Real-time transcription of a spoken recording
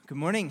Good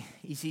morning,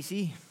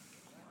 ECC.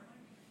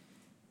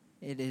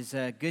 It is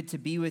good to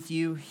be with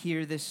you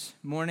here this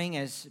morning.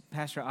 As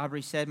Pastor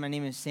Aubrey said, my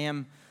name is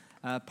Sam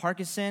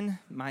Parkinson.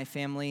 My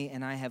family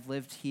and I have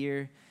lived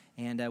here,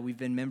 and we've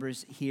been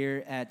members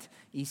here at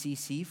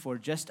ECC for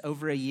just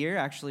over a year.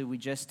 Actually, we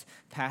just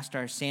passed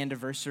our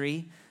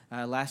Sandiversary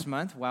last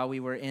month while we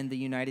were in the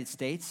United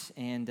States,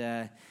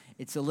 and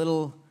it's a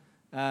little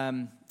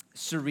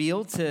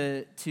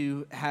surreal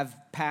to have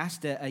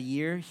passed a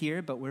year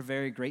here, but we're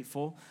very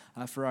grateful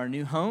for our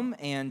new home,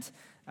 and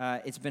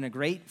it's been a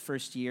great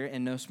first year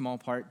in no small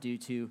part due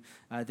to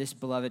this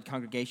beloved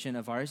congregation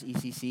of ours,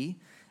 ECC.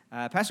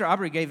 Pastor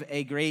Aubrey gave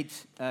a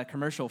great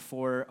commercial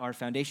for our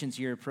Foundations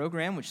Year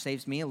program, which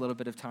saves me a little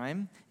bit of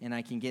time, and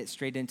I can get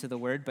straight into the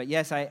Word. But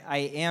yes,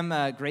 I am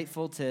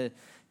grateful to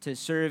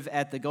serve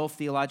at the Gulf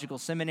Theological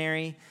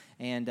Seminary,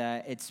 and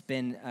it's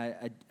been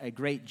a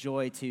great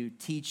joy to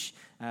teach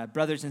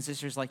brothers and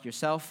sisters like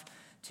yourself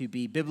to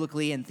be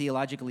biblically and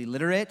theologically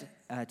literate,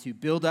 to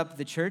build up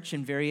the church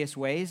in various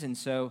ways. And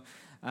so,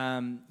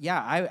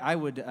 I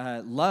would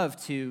love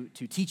to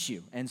teach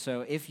you. And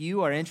so if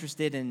you are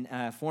interested in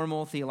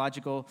formal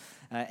theological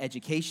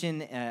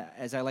education,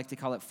 as I like to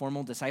call it,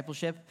 formal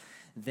discipleship,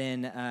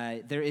 then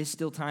there is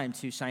still time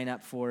to sign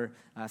up for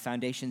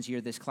Foundations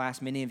Year, this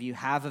class. Many of you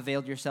have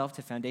availed yourself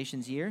to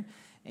Foundations Year,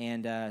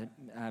 and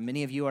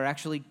many of you are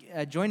actually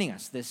joining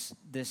us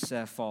this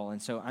fall.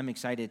 And so I'm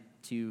excited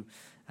to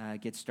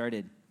get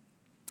started.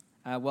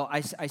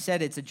 I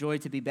said it's a joy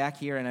to be back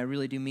here, and I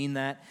really do mean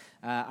that.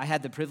 I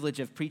had the privilege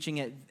of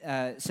preaching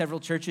at several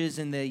churches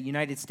in the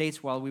United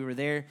States while we were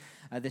there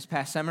this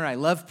past summer. I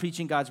love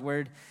preaching God's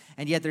Word,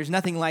 and yet there's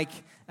nothing like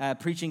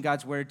preaching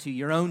God's Word to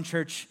your own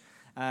church,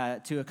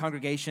 to a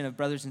congregation of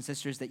brothers and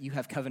sisters that you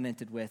have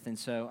covenanted with. And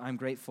so I'm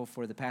grateful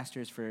for the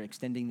pastors for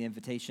extending the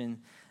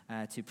invitation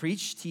to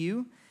preach to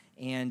you,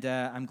 and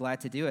I'm glad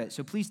to do it.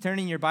 So please turn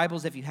in your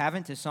Bibles, if you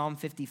haven't, to Psalm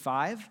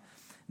 55.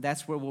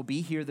 That's where we'll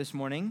be here this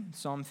morning,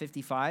 Psalm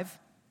 55.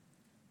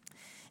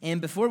 And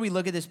before we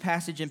look at this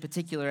passage in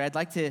particular, I'd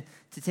like to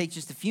take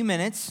just a few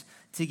minutes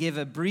to give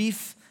a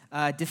brief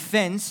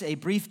defense, a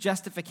brief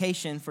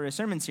justification for a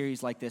sermon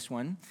series like this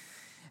one,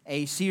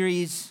 a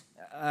series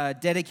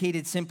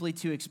dedicated simply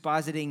to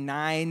expositing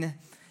 9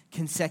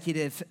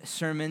 consecutive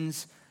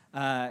sermons,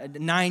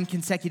 9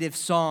 consecutive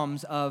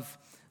psalms of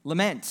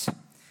lament.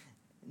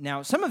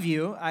 Now, some of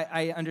you,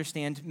 I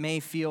understand, may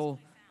feel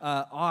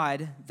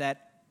odd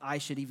that I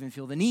should even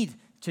feel the need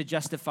to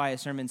justify a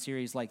sermon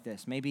series like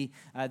this. Maybe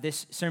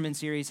this sermon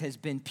series has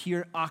been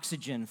pure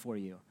oxygen for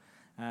you.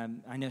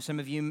 I know some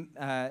of you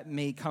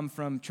may come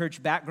from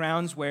church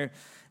backgrounds where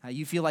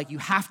you feel like you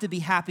have to be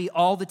happy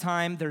all the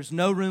time. There's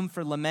no room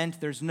for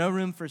lament. There's no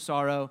room for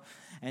sorrow.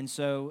 And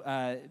so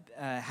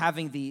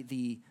having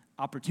the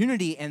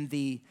opportunity and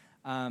the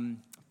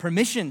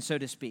permission, so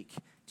to speak,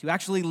 to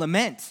actually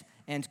lament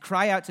and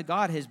cry out to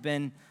God has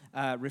been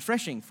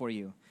refreshing for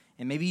you.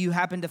 And maybe you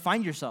happen to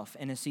find yourself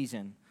in a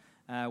season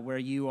where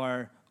you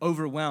are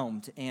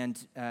overwhelmed and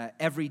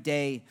every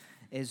day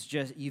is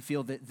just, you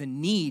feel the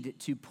need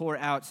to pour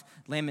out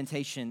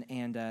lamentation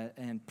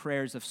and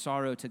prayers of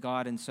sorrow to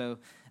God. And so,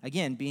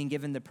 again, being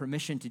given the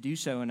permission to do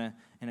so in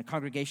a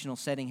congregational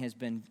setting has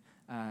been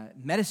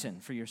medicine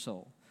for your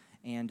soul.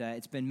 And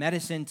it's been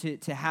medicine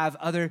to have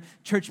other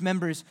church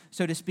members,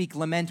 so to speak,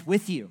 lament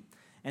with you.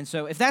 And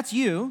so if that's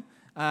you,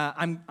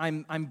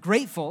 I'm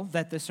grateful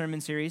that this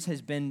sermon series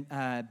has been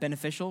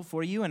beneficial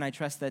for you, and I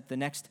trust that the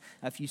next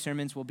few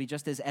sermons will be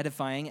just as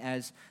edifying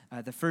as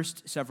the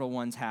first several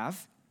ones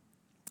have.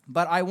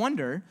 But I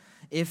wonder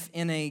if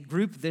in a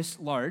group this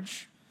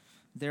large,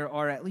 there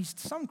are at least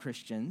some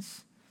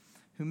Christians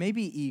who may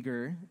be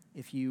eager,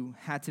 if you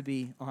had to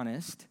be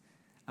honest,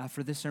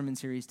 for this sermon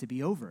series to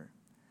be over.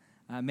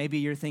 Maybe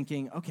you're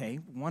thinking, okay,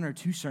 1 or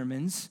 2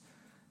 sermons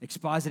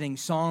expositing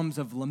psalms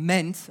of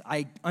lament,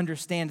 I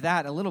understand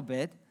that a little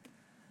bit,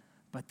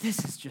 but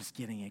this is just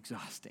getting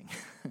exhausting.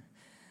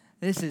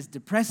 This is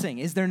depressing.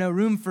 Is there no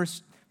room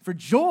for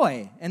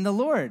joy in the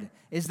Lord?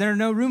 Is there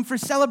no room for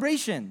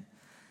celebration?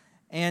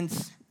 And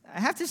I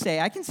have to say,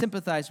 I can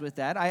sympathize with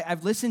that.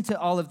 I've listened to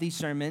all of these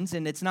sermons,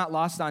 and it's not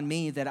lost on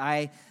me that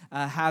I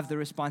have the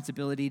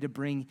responsibility to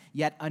bring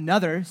yet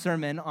another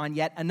sermon on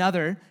yet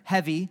another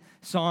heavy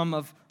psalm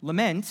of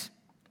lament.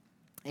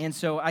 And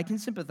so I can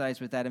sympathize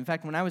with that. In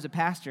fact, when I was a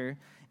pastor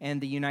in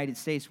the United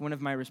States, one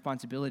of my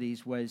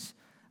responsibilities was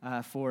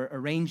for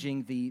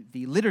arranging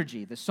the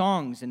liturgy, the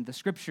songs and the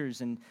scriptures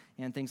and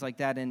things like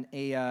that. And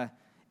a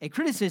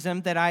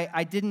criticism that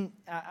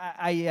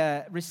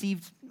I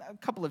received a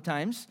couple of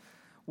times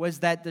was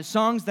that the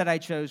songs that I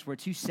chose were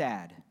too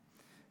sad,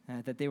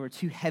 that they were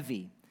too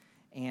heavy.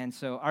 And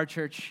so our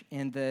church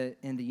in the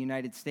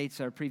United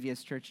States, our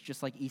previous church,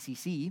 just like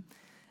ECC,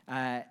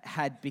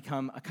 had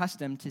become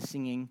accustomed to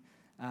singing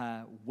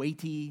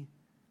weighty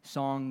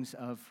songs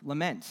of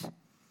lament.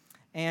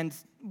 And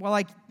while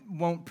I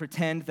won't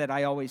pretend that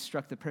I always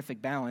struck the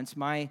perfect balance,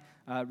 my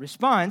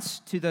response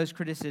to those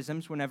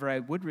criticisms, whenever I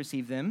would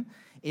receive them,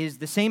 is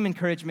the same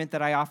encouragement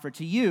that I offer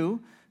to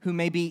you who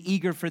may be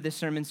eager for this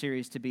sermon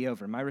series to be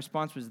over. My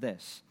response was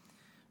this: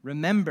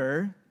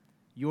 remember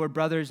your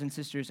brothers and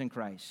sisters in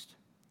Christ.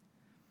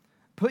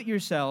 Put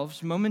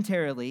yourselves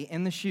momentarily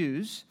in the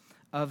shoes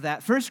of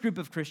that first group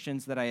of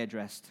Christians that I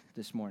addressed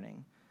this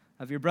morning,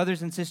 of your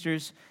brothers and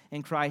sisters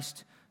in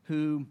Christ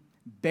who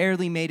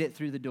barely made it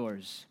through the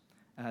doors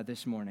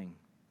this morning,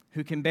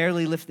 who can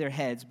barely lift their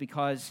heads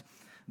because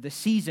the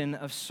season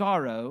of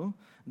sorrow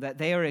that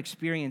they are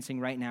experiencing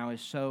right now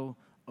is so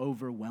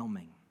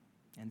overwhelming.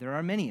 And there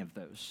are many of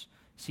those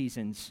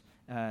seasons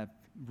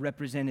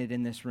represented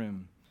in this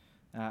room,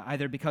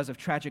 either because of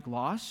tragic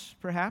loss,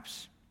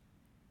 perhaps,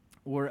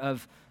 or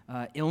of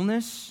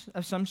illness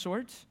of some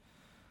sort,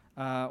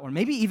 or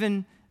maybe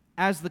even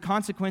as the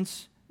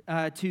consequence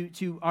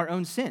to our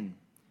own sin,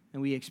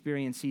 and we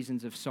experience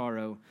seasons of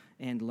sorrow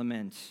and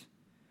lament.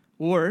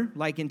 Or,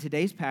 like in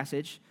today's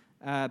passage,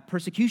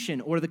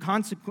 persecution or the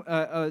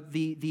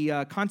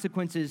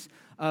consequences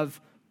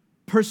of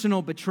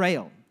personal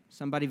betrayal,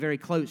 somebody very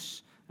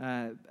close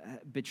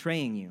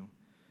betraying you.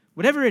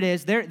 Whatever it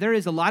is, there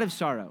is a lot of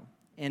sorrow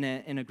in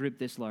a group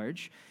this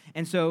large.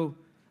 And so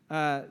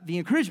the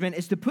encouragement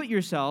is to put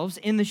yourselves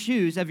in the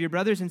shoes of your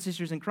brothers and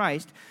sisters in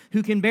Christ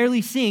who can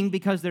barely sing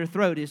because their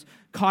throat is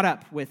caught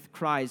up with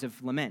cries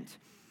of lament.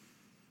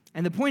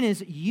 And the point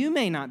is, you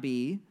may not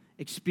be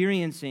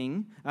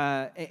experiencing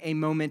a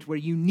moment where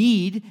you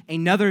need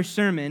another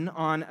sermon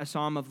on a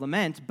psalm of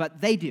lament,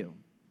 but they do.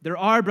 There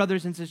are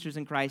brothers and sisters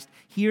in Christ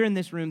here in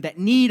this room that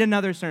need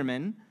another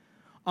sermon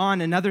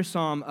on another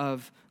psalm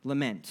of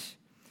lament.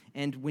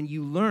 And when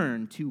you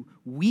learn to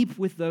weep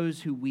with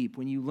those who weep,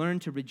 when you learn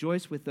to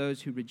rejoice with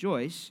those who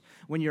rejoice,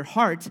 when your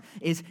heart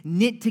is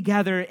knit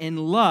together in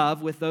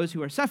love with those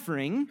who are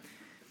suffering,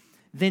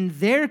 then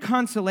their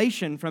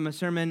consolation from a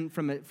sermon,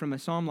 from a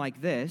psalm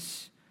like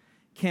this,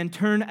 can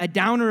turn a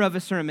downer of a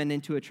sermon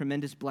into a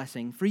tremendous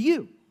blessing for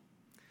you.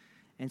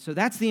 And so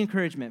that's the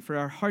encouragement, for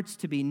our hearts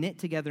to be knit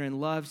together in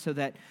love so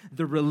that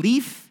the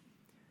relief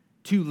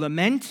to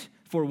lament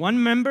for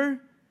one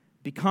member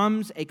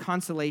becomes a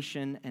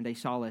consolation and a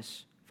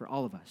solace for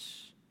all of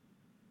us.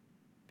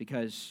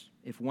 Because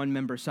if one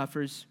member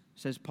suffers,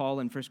 says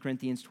Paul in 1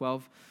 Corinthians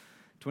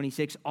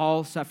 12:26,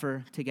 all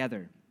suffer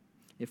together.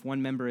 If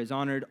one member is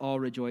honored, all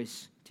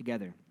rejoice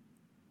together.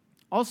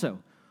 Also,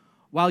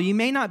 while you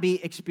may not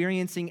be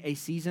experiencing a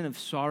season of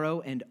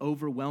sorrow and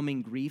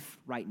overwhelming grief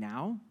right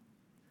now,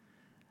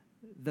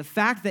 the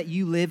fact that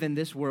you live in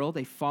this world,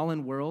 a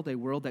fallen world, a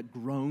world that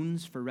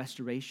groans for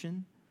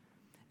restoration,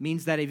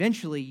 means that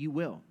eventually you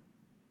will.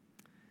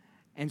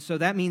 And so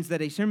that means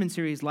that a sermon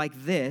series like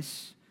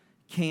this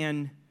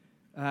can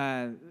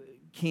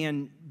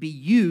be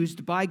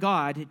used by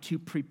God to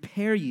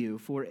prepare you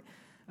for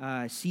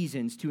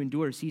seasons, to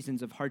endure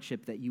seasons of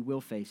hardship that you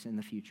will face in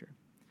the future.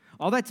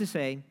 All that to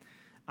say,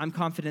 I'm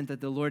confident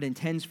that the Lord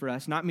intends for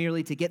us not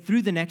merely to get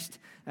through the next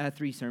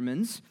 3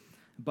 sermons,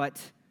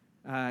 but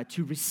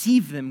to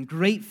receive them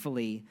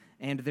gratefully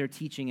and their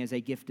teaching as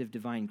a gift of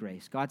divine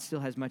grace. God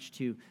still has much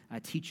to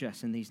teach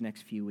us in these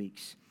next few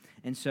weeks.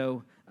 And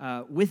so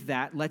with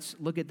that, let's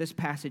look at this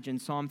passage in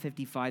Psalm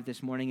 55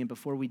 this morning. And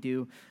before we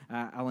do,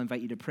 I'll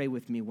invite you to pray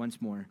with me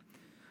once more.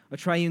 O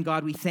triune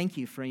God, we thank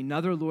you for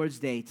another Lord's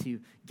Day to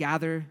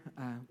gather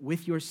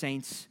with your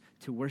saints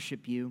to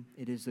worship you.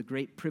 It is the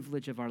great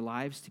privilege of our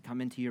lives to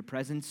come into your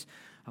presence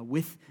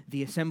with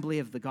the assembly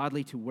of the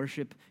godly to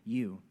worship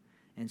you.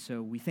 And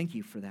so we thank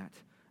you for that.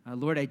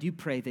 Lord, I do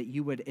pray that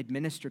you would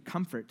administer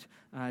comfort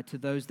to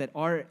those that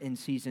are in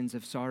seasons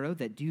of sorrow,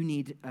 that do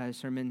need a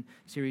sermon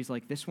series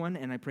like this one,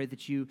 and I pray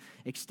that you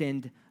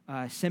extend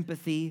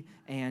sympathy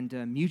and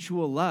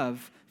mutual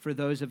love for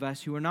those of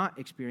us who are not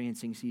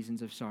experiencing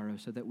seasons of sorrow,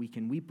 so that we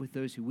can weep with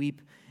those who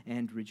weep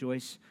and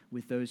rejoice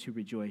with those who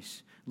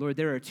rejoice. Lord,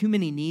 there are too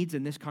many needs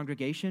in this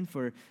congregation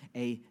for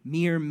a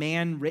mere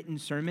man-written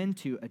sermon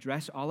to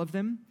address all of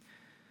them,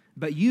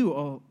 but you,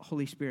 oh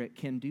Holy Spirit,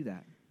 can do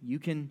that. You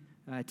can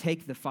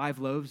take the 5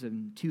 loaves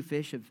and 2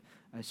 fish of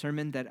a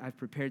sermon that I've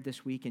prepared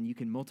this week, and you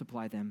can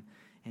multiply them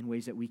in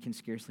ways that we can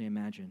scarcely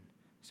imagine.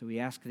 So we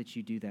ask that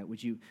you do that.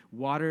 Would you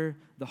water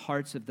the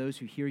hearts of those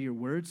who hear your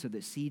word so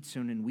that seed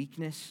sown in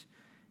weakness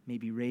may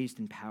be raised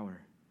in power?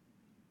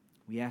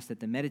 We ask that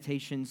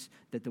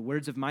the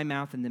words of my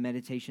mouth and the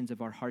meditations of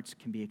our hearts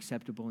can be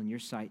acceptable in your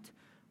sight,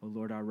 O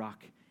Lord, our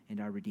rock and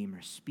our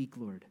Redeemer. Speak,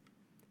 Lord,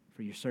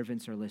 for your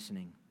servants are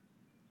listening.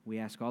 We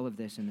ask all of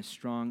this in the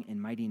strong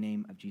and mighty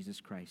name of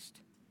Jesus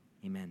Christ.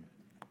 Amen.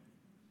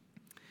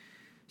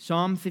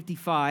 Psalm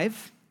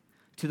 55,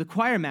 to the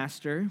choir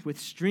master with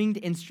stringed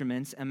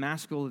instruments, a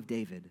maskil of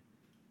David.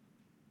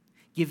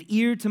 Give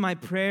ear to my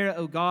prayer,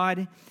 O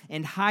God,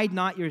 and hide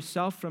not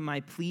yourself from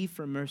my plea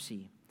for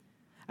mercy.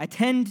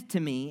 Attend to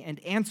me and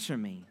answer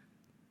me.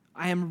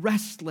 I am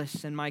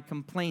restless in my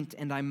complaint,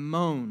 and I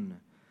moan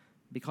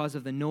because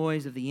of the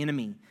noise of the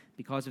enemy,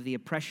 because of the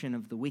oppression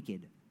of the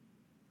wicked.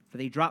 For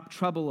they drop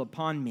trouble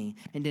upon me,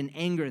 and in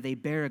anger they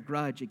bear a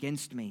grudge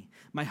against me.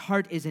 My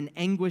heart is in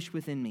anguish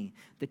within me.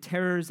 The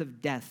terrors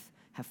of death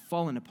have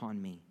fallen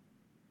upon me.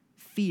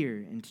 Fear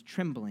and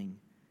trembling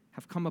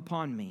have come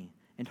upon me,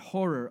 and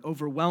horror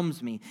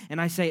overwhelms me. And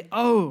I say,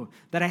 oh,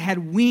 that I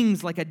had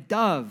wings like a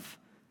dove.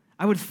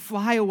 I would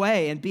fly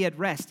away and be at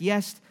rest.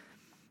 Yes,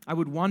 I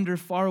would wander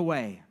far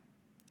away.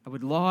 I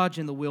would lodge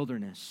in the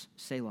wilderness,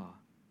 Selah.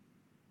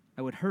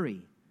 I would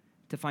hurry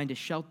to find a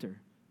shelter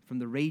from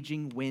the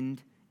raging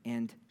wind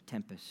and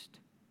tempest.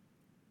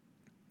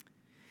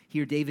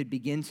 Here, David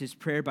begins his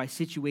prayer by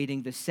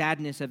situating the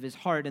sadness of his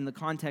heart in the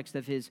context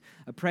of his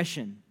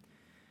oppression.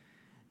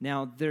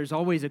 Now, there's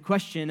always a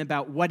question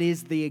about what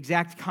is the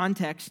exact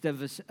context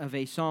of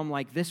a psalm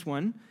like this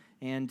one,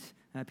 and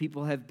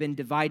people have been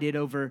divided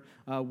over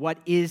what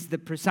is the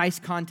precise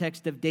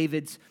context of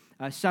David's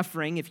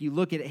suffering. If you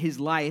look at his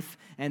life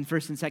and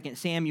 1st and 2nd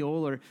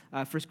Samuel or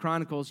 1st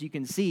Chronicles, you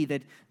can see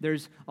that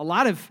there's a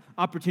lot of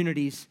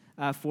opportunities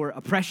for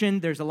oppression.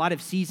 There's a lot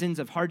of seasons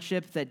of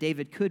hardship that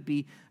David could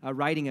be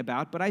writing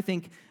about. But I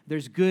think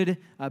there's good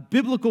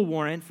biblical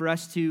warrant for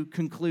us to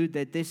conclude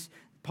that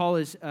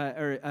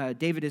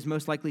David is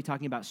most likely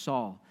talking about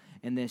Saul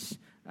in this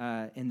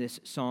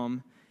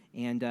psalm.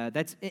 And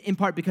that's in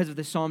part because of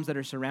the psalms that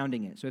are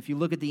surrounding it. So if you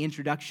look at the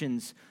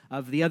introductions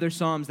of the other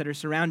psalms that are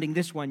surrounding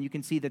this one, you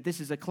can see that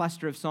this is a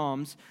cluster of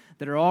psalms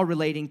that are all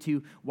relating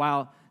to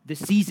the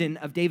season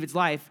of David's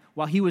life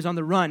while he was on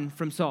the run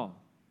from Saul.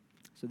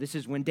 So this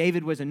is when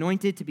David was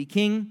anointed to be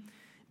king,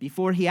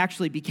 before he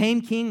actually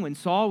became king, when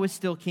Saul was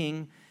still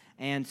king,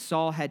 and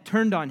Saul had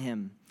turned on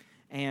him.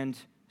 And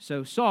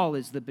so Saul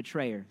is the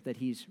betrayer that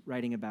he's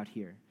writing about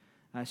here.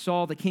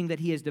 Saul, the king that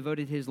he has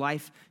devoted his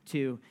life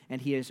to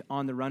and he is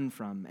on the run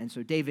from. And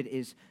so David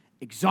is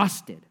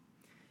exhausted.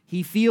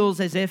 He feels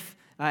as if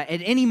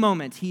at any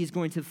moment he is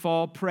going to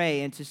fall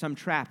prey into some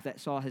trap that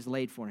Saul has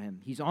laid for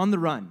him. He's on the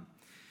run.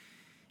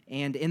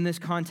 And in this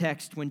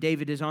context, when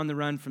David is on the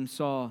run from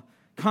Saul,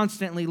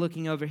 constantly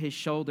looking over his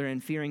shoulder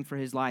and fearing for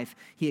his life,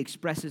 he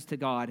expresses to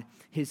God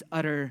his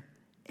utter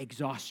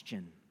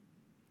exhaustion.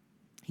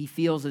 He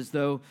feels as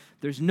though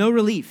there's no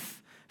relief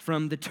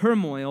from the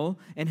turmoil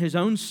in his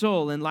own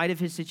soul in light of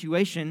his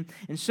situation.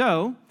 And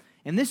so,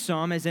 in this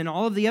psalm, as in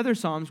all of the other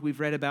psalms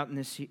we've read about in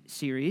this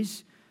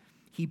series,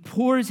 he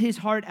pours his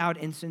heart out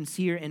in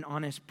sincere and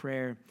honest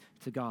prayer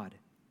to God.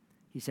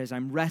 He says,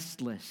 I'm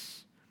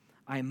restless,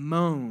 I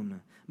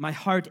moan, my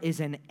heart is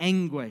in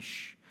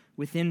anguish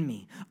within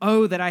me.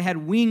 Oh, that I had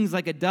wings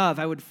like a dove,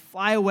 I would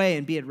fly away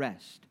and be at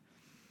rest.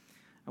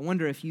 I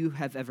wonder if you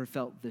have ever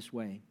felt this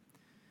way.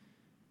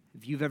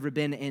 If you've ever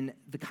been in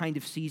the kind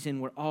of season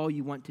where all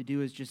you want to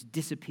do is just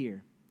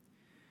disappear,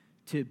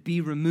 to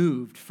be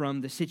removed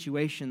from the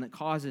situation that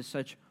causes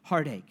such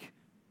heartache.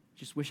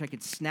 Just wish I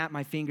could snap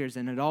my fingers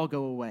and it'd all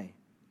go away.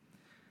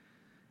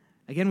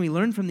 Again, we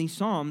learn from these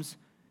Psalms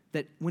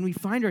that when we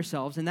find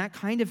ourselves in that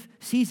kind of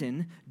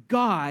season,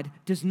 God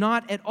does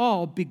not at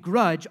all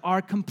begrudge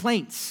our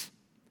complaints.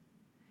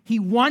 He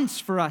wants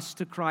for us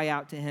to cry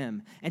out to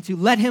Him and to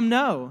let Him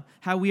know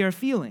how we are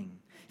feeling.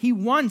 He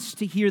wants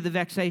to hear the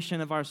vexation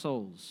of our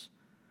souls.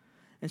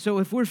 And so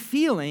if we're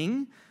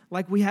feeling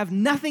like we have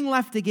nothing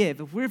left to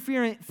give, if we're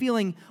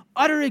feeling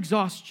utter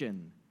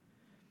exhaustion,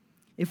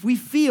 if we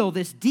feel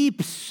this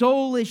deep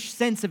soulish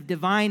sense of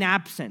divine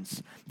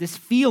absence, this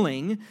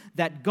feeling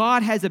that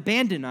God has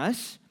abandoned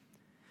us,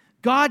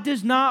 God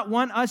does not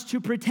want us to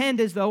pretend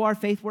as though our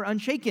faith were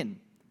unshaken.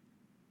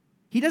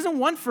 He doesn't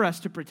want for us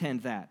to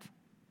pretend that.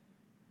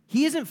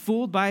 He isn't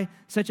fooled by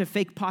such a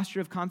fake posture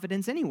of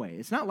confidence anyway.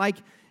 It's not like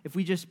if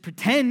we just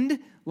pretend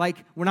like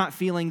we're not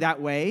feeling that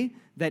way,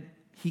 that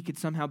He could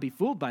somehow be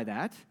fooled by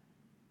that.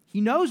 He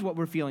knows what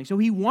we're feeling. So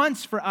He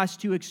wants for us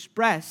to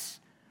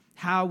express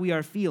how we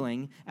are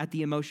feeling at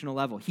the emotional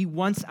level. He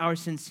wants our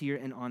sincere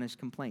and honest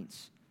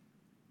complaints.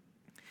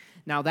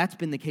 Now, that's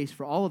been the case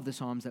for all of the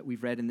Psalms that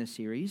we've read in this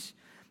series,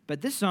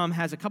 but this Psalm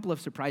has a couple of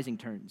surprising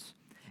turns.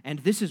 And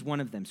this is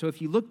one of them. So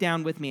if you look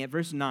down with me at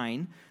verse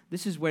 9,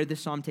 this is where this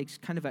psalm takes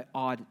kind of an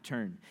odd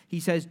turn. He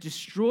says,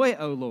 "Destroy,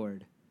 O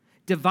Lord,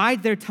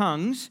 divide their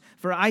tongues,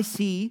 for I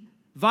see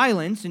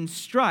violence and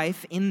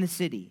strife in the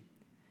city.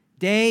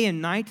 Day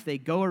and night they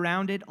go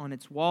around it on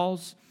its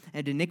walls,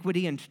 and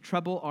iniquity and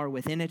trouble are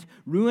within it.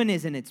 Ruin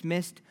is in its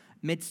midst.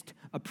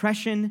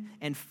 Oppression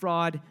and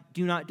fraud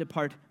do not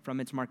depart from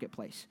its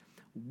marketplace."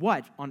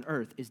 What on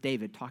earth is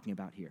David talking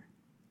about here?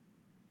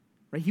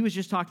 Right? He was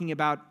just talking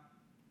about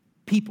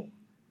people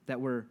that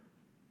were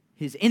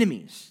his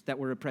enemies that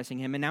were oppressing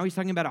him, and now he's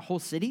talking about a whole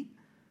city?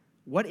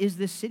 What is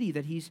this city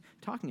that he's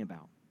talking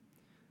about?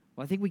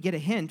 Well, I think we get a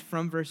hint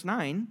from verse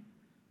 9.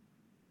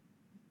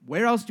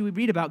 Where else do we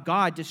read about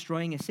God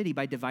destroying a city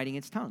by dividing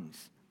its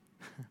tongues?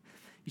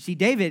 You see,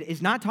 David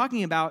is not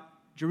talking about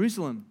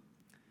Jerusalem.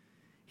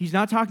 He's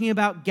not talking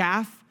about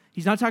Gath.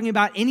 He's not talking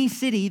about any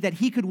city that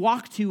he could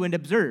walk to and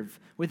observe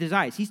with his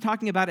eyes. He's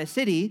talking about a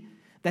city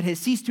that has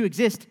ceased to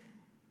exist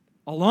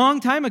a long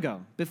time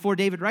ago, before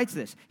David writes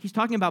this. He's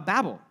talking about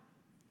Babel,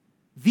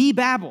 the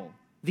Babel,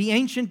 the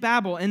ancient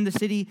Babel in the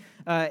city,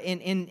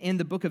 in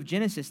the book of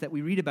Genesis that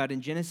we read about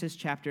in Genesis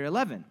chapter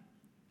 11.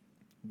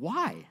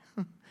 Why?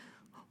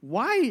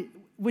 Why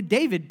would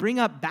David bring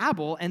up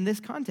Babel in this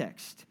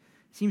context?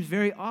 Seems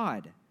very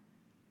odd.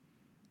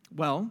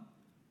 Well,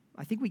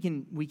 I think we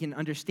can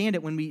understand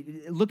it when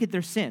we look at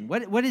their sin.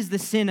 What is the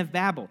sin of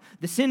Babel?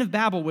 The sin of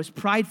Babel was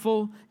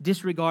prideful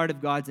disregard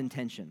of God's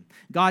intention.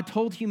 God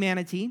told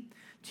humanity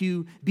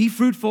to be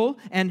fruitful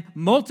and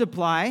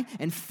multiply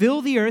and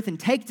fill the earth and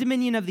take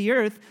dominion of the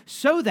earth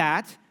so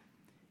that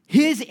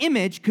his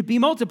image could be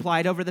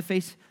multiplied over the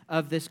face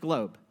of this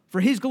globe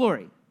for his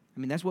glory. I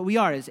mean, that's what we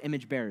are as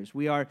image bearers.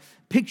 We are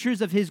pictures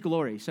of his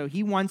glory. So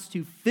he wants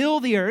to fill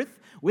the earth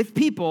with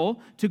people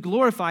to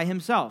glorify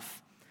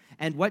himself.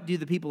 And what do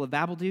the people of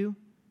Babel do?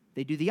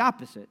 They do the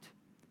opposite.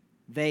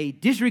 They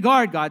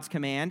disregard God's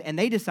command, and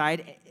they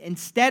decide,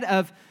 instead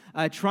of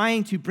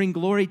trying to bring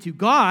glory to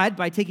God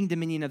by taking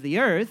dominion of the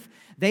earth,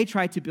 they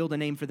try to build a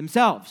name for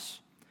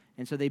themselves.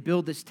 And so they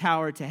build this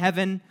tower to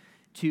heaven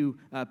to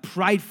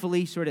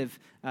pridefully sort of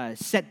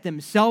set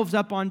themselves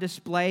up on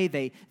display.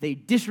 They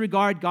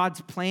disregard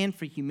God's plan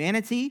for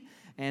humanity,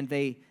 and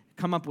they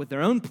come up with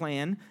their own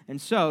plan.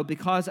 And so,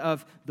 because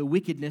of the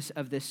wickedness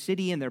of this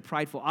city and their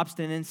prideful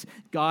obstinance,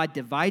 God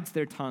divides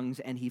their tongues,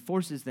 and he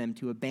forces them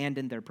to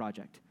abandon their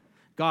project.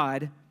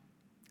 God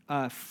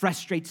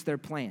frustrates their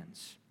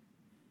plans.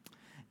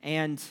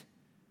 And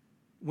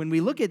when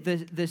we look at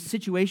the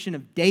situation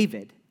of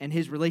David and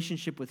his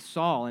relationship with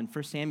Saul in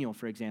 1 Samuel,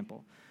 for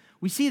example,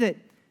 we see that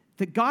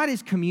God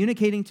is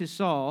communicating to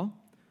Saul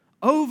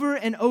over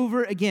and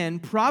over again,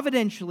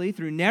 providentially,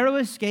 through narrow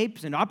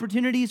escapes and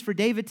opportunities for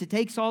David to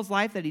take Saul's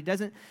life that he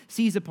doesn't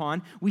seize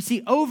upon. We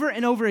see over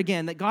and over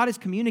again that God is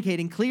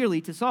communicating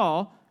clearly to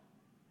Saul,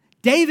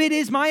 David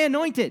is my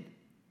anointed.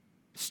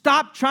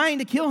 Stop trying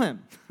to kill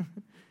him.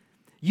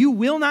 You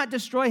will not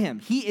destroy him.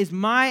 He is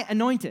my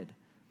anointed.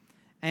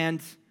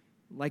 And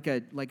like a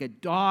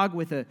dog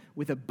with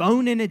a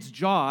bone in its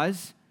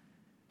jaws,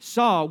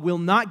 Saul will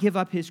not give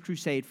up his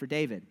crusade for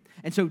David.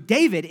 And so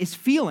David is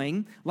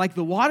feeling like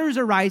the waters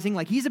are rising,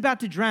 like he's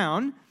about to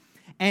drown,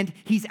 and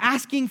he's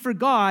asking for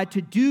God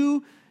to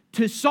do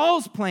to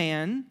Saul's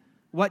plan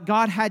what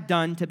God had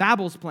done to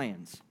Babel's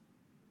plans.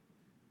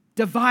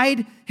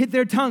 Divide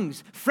their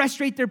tongues,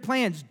 frustrate their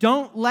plans.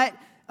 Don't let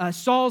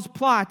Saul's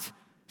plot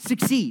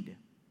succeed.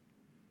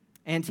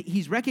 And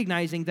he's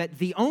recognizing that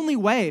the only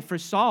way for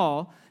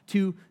Saul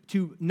to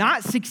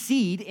not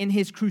succeed in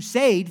his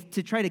crusade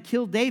to try to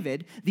kill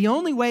David, the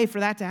only way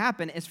for that to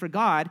happen is for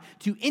God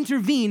to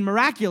intervene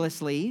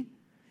miraculously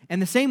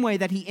in the same way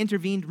that he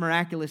intervened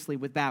miraculously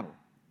with Babel.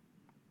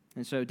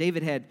 And so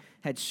David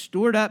had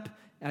stored up,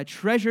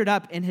 treasured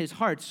up in his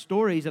heart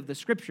stories of the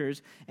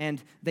scriptures,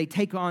 and they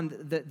take on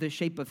the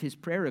shape of his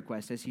prayer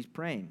request as he's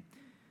praying.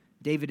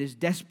 David is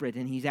desperate,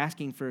 and he's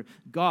asking for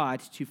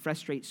God to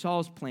frustrate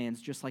Saul's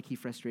plans just like he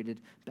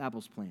frustrated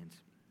Babel's plans.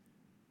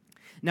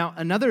 Now,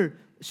 another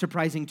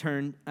surprising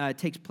turn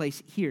takes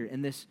place here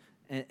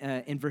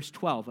in verse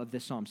 12 of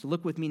this psalm. So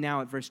look with me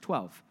now at verse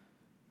 12.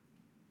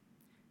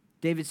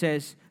 David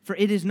says, "For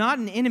it is not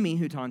an enemy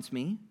who taunts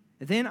me,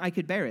 then I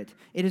could bear it.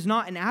 It is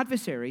not an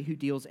adversary who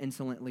deals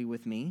insolently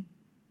with me,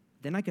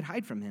 then I could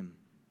hide from him.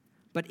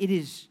 But it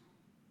is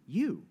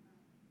you,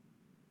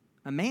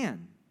 a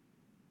man,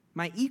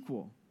 my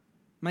equal,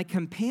 my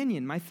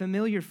companion, my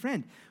familiar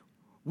friend.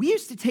 We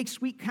used to take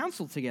sweet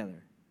counsel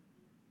together.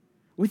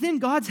 Within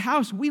God's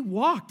house, we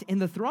walked in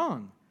the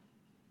throng."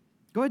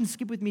 Go ahead and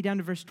skip with me down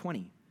to verse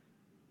 20.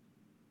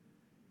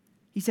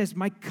 He says,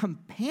 "My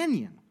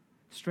companion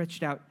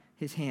stretched out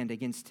his hand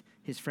against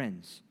his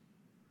friends.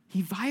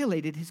 He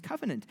violated his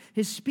covenant.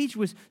 His speech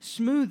was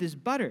smooth as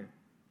butter,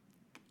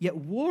 yet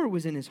war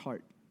was in his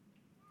heart.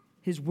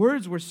 His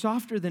words were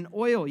softer than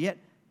oil, yet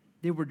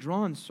they were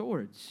drawn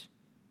swords."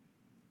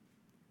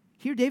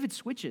 Here David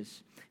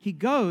switches. He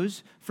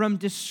goes from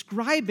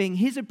describing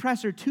his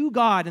oppressor to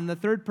God in the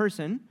third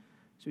person.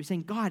 So he's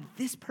saying, God,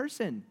 this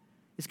person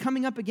is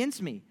coming up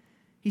against me.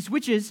 He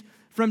switches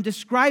from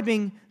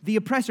describing the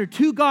oppressor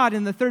to God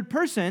in the third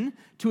person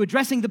to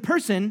addressing the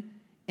person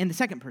in the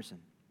second person.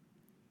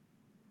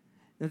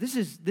 Now this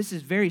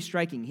is very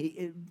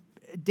striking.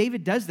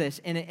 David does this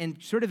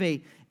in sort of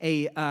a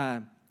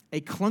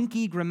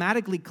clunky,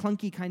 grammatically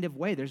clunky kind of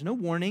way. There's no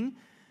warning.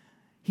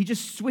 He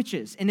just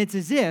switches, and it's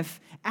as if,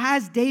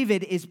 as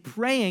David is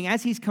praying,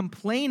 as he's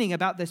complaining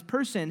about this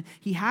person,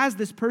 he has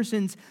this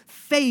person's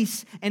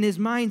face in his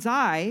mind's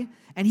eye,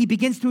 and he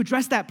begins to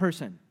address that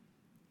person.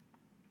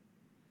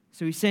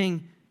 So he's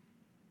saying,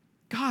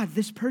 God,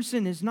 this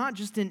person is not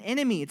just an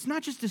enemy. It's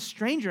not just a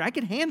stranger. I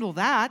can handle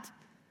that.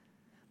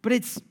 But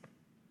it's,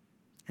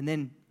 and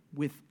then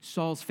with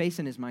Saul's face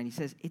in his mind, he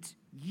says, it's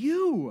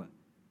you.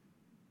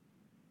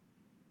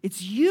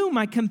 It's you,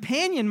 my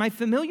companion, my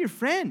familiar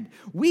friend.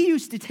 We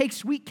used to take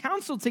sweet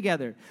counsel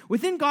together.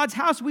 Within God's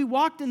house, we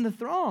walked in the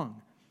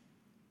throng.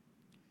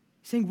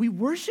 Saying we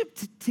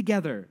worshiped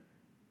together.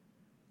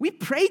 We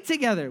prayed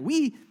together.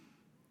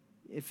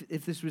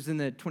 If this was in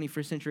the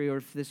 21st century or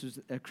if this was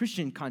a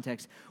Christian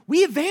context,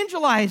 we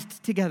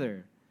evangelized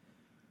together.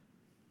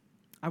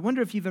 I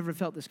wonder if you've ever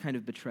felt this kind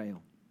of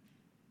betrayal.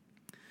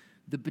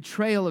 The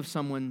betrayal of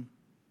someone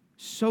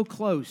so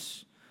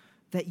close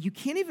that you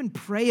can't even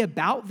pray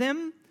about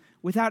them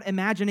without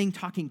imagining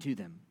talking to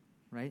them,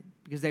 right?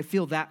 Because they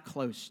feel that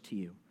close to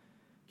you.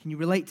 Can you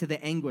relate to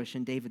the anguish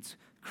in David's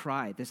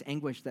cry, this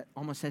anguish that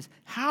almost says,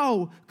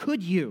 how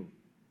could you?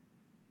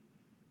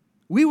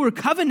 We were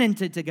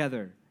covenanted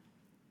together.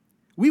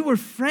 We were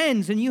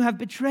friends, and you have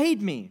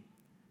betrayed me.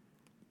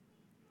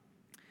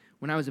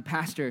 When I was a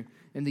pastor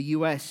in the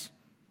U.S.,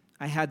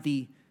 I had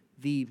the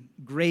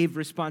grave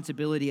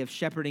responsibility of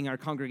shepherding our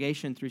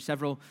congregation through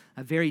several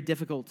very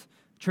difficult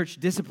church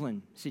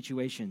discipline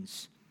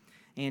situations.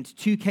 And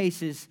two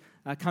cases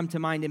come to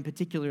mind in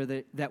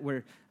particular that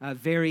were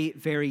very,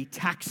 very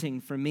taxing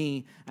for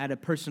me at a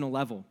personal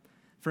level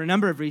for a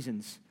number of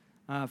reasons.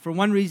 For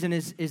one reason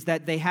is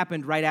that they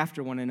happened right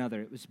after one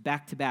another. It was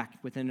back to back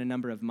within a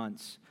number of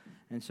months.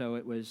 And so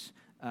it was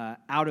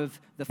out of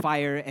the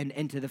fire and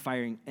into the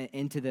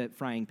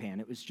frying pan.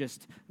 It was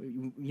just,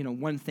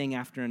 one thing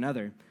after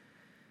another.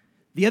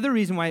 The other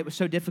reason why it was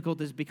so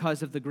difficult is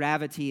because of the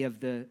gravity of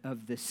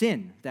the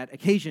sin that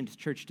occasioned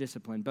church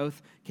discipline.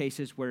 Both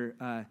cases were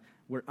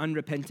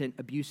unrepentant,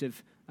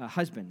 abusive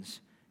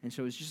husbands. And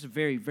so it was just a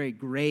very, very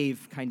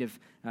grave kind of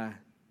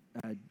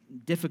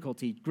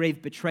difficulty,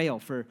 grave betrayal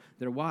for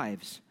their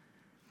wives.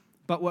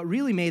 But what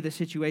really made the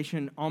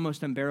situation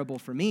almost unbearable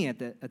for me at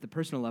the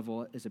personal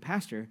level as a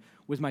pastor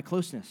was my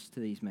closeness to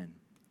these men.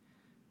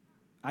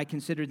 I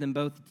considered them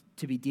both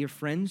to be dear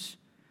friends,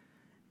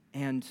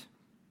 and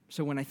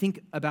so when I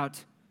think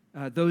about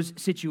those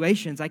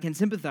situations, I can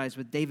sympathize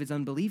with David's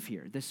unbelief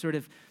here. This sort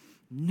of,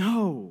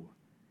 no,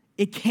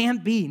 it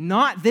can't be,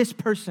 not this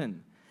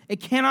person. It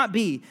cannot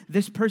be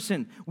this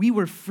person. We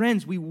were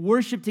friends. We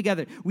worshiped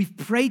together. We've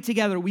prayed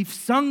together. We've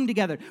sung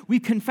together.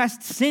 We've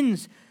confessed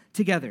sins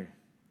together.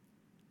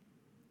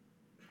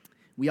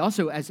 We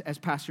also, as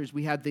pastors,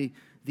 we had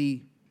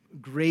the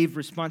grave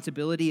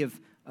responsibility of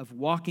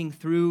walking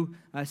through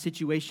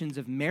situations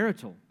of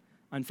marital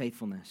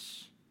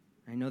unfaithfulness.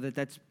 I know that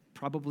that's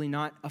probably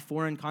not a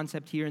foreign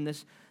concept here in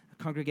this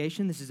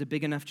congregation. This is a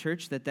big enough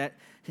church that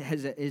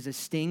is a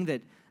sting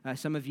that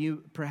some of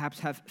you perhaps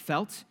have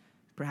felt.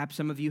 Perhaps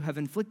some of you have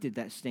inflicted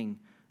that sting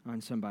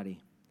on somebody.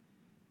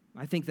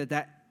 I think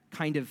that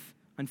kind of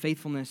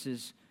unfaithfulness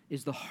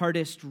is the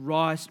hardest,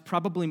 rawest,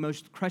 probably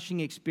most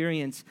crushing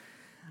experience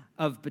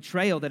of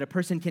betrayal that a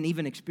person can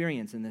even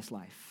experience in this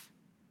life.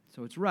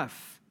 So it's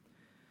rough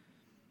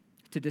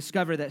to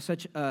discover that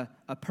such a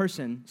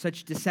person,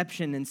 such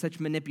deception and such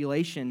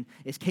manipulation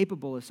is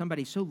capable of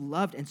somebody so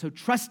loved and so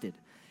trusted.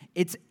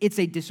 It's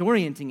a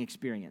disorienting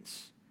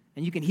experience.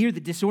 And you can hear the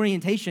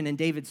disorientation in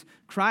David's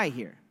cry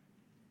here.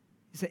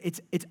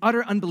 It's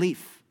utter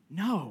unbelief.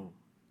 No,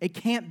 it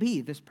can't be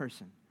this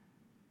person.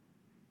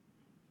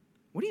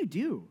 What do you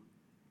do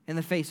in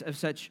the face of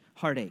such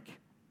heartache?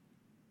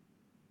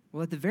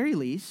 Well, at the very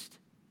least,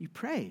 you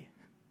pray.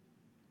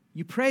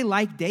 You pray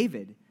like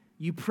David.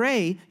 You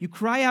pray, you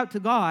cry out to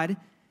God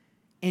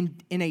in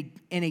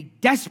a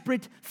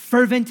desperate,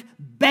 fervent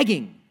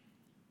begging.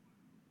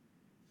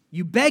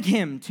 You beg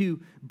Him to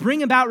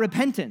bring about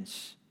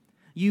repentance.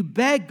 You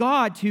beg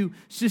God to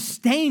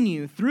sustain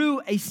you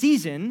through a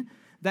season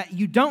that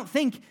you don't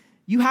think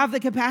you have the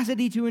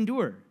capacity to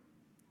endure.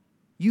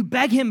 You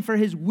beg Him for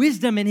His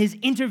wisdom and His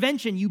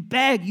intervention. You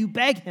beg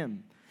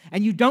Him.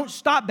 And you don't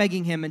stop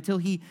begging Him until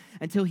He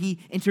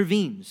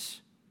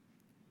intervenes.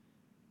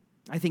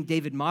 I think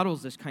David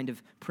models this kind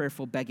of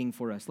prayerful begging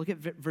for us. Look at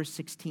verse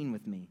 16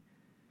 with me.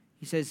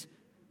 He says,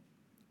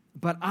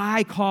 "But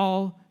I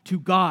call to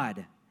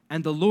God,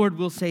 and the Lord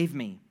will save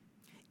me.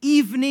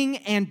 Evening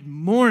and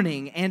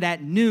morning and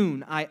at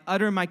noon I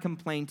utter my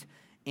complaint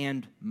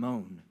and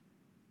moan.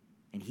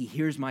 And He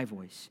hears my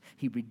voice.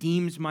 He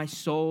redeems my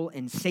soul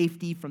in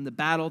safety from the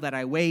battle that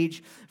I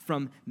wage.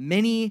 For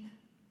many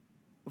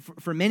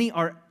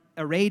are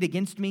arrayed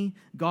against me.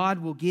 God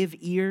will give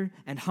ear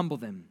and humble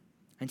them.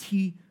 And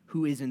He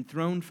who is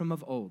enthroned from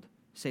of old,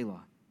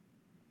 Selah,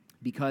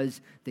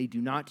 because they do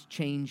not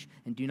change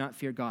and do not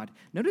fear God."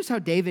 Notice how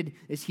David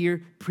is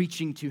here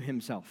preaching to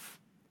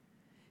himself.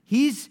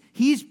 He's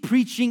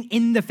preaching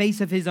in the face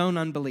of his own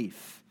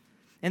unbelief.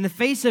 In the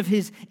face of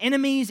his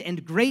enemies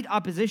and great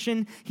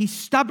opposition, he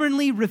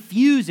stubbornly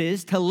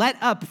refuses to let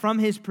up from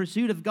his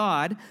pursuit of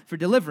God for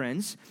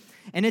deliverance.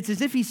 And it's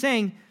as if he's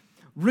saying,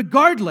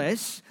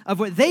 regardless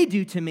of what they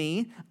do to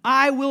me,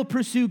 I will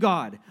pursue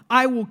God.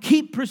 I will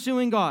keep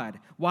pursuing God.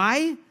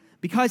 Why?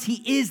 Because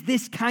He is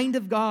this kind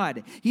of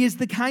God. He is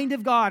the kind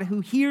of God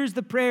who hears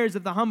the prayers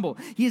of the humble.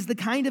 He is the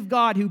kind of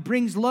God who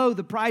brings low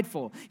the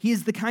prideful. He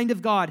is the kind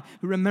of God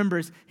who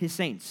remembers His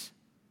saints.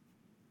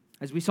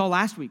 As we saw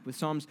last week with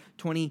Psalms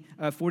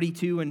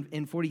 42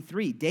 and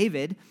 43,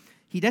 David,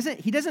 he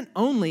doesn't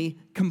only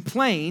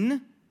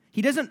complain.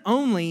 He doesn't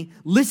only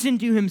listen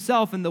to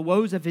himself and the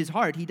woes of his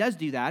heart. He does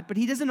do that, but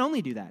he doesn't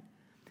only do that.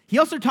 He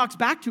also talks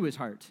back to his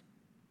heart.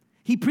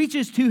 He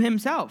preaches to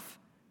himself.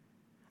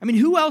 I mean,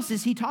 who else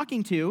is he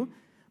talking to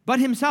but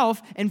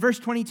himself in verse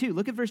 22?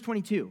 Look at verse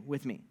 22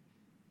 with me.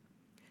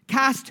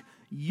 "Cast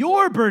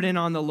your burden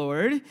on the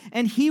Lord,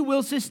 and he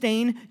will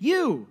sustain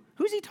you.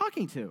 Who's he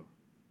talking to?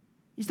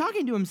 He's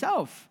talking to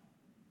himself.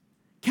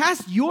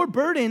 Cast your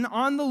burden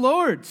on the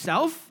Lord,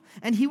 self,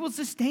 and he will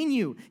sustain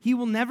you. He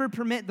will never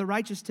permit the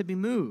righteous to be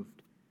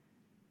moved.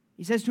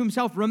 He says to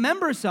himself,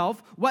 remember,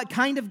 self, what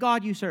kind of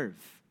God you serve.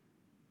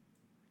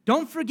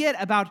 Don't forget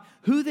about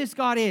who this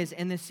God is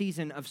in this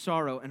season of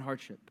sorrow and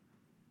hardship.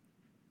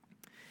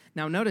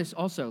 Now, notice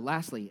also,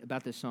 lastly,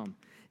 about this psalm,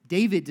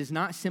 David does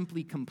not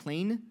simply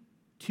complain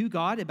to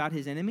God about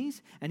his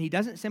enemies, and he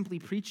doesn't simply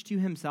preach to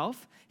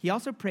himself. He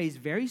also prays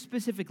very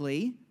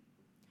specifically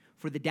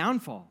for the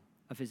downfall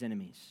of his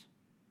enemies.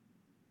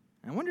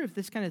 And I wonder if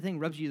this kind of thing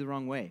rubs you the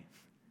wrong way.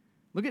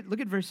 Look at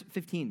verse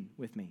 15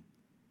 with me.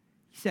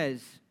 He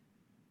says,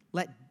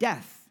 let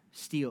death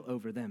steal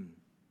over them.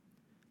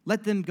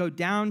 Let them go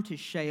down to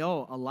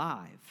Sheol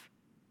alive,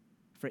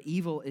 for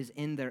evil is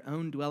in their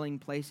own dwelling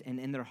place and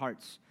in their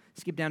hearts.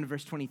 Skip down to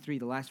verse 23,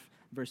 the last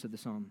verse of the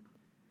psalm.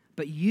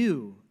 But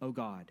you, O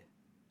God,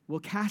 will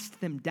cast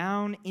them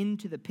down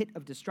into the pit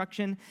of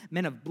destruction.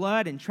 Men of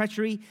blood and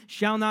treachery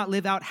shall not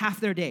live out half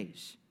their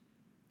days,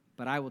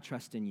 but I will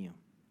trust in you.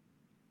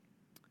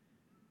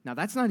 Now,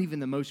 that's not even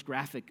the most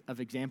graphic of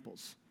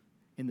examples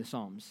in the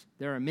Psalms.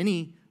 There are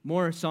many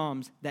more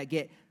Psalms that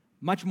get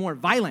much more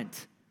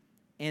violent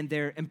in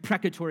their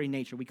imprecatory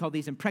nature. We call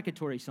these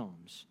imprecatory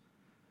Psalms,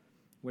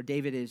 where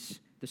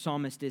the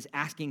psalmist is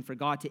asking for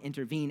God to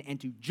intervene and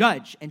to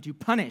judge and to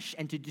punish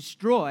and to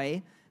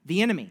destroy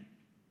the enemy.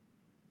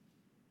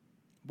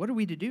 What are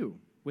we to do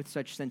with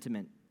such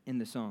sentiment in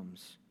the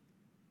Psalms?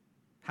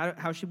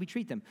 How should we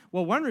treat them?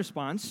 Well, one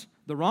response,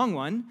 the wrong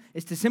one,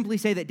 is to simply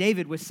say that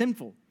David was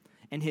sinful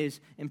in his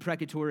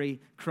imprecatory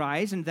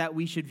cries, and that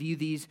we should view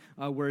these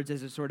words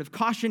as a sort of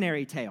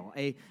cautionary tale,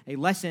 a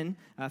lesson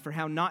for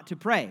how not to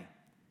pray.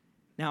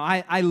 Now,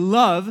 I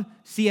love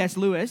C.S.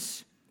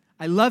 Lewis.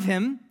 I love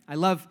him. I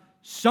love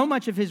so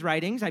much of his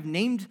writings. I've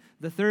named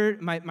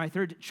my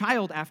third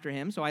child after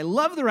him, so I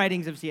love the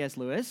writings of C.S.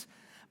 Lewis.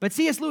 But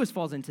C.S. Lewis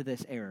falls into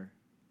this error.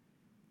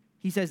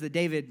 He says that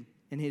David,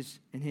 in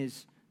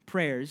his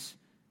prayers,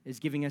 is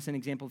giving us an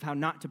example of how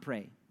not to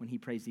pray when he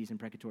prays these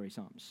imprecatory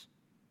psalms.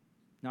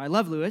 Now, I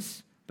love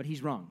Lewis, but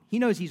he's wrong. He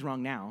knows he's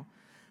wrong now.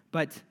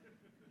 But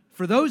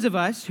for those of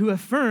us who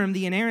affirm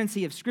the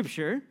inerrancy of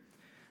Scripture,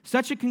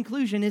 such a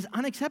conclusion is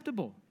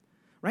unacceptable,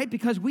 right?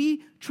 Because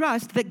we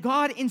trust that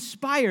God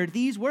inspired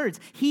these words.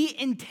 He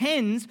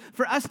intends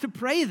for us to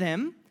pray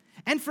them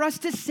and for us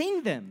to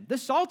sing them. The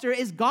Psalter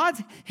is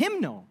God's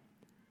hymnal.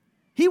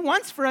 He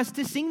wants for us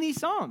to sing these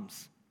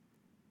psalms.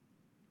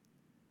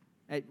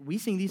 We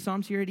sing these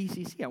psalms here at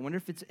ECC. I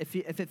wonder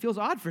if it feels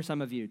odd for some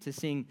of you to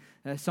sing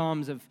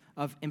psalms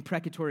of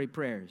imprecatory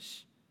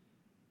prayers.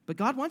 But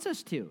God wants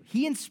us to.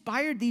 He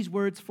inspired these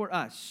words for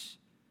us.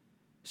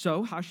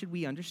 So how should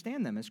we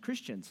understand them as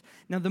Christians?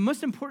 Now, the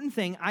most important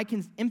thing I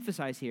can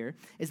emphasize here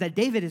is that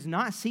David is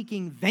not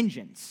seeking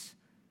vengeance.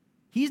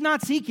 He's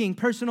not seeking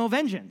personal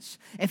vengeance.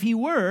 If he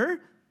were,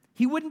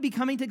 he wouldn't be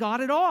coming to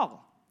God at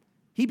all.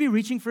 He'd be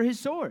reaching for his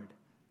sword.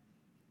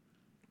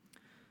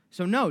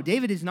 So no,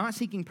 David is not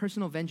seeking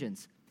personal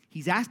vengeance.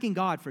 He's asking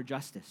God for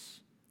justice.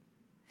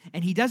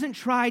 And he doesn't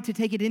try to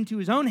take it into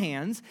his own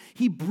hands.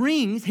 He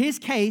brings his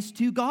case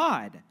to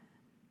God.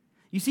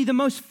 You see, the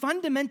most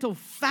fundamental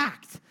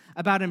fact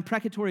about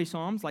imprecatory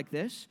psalms like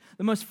this,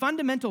 the most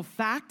fundamental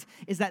fact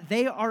is that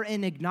they are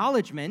an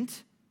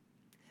acknowledgement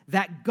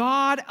that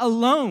God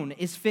alone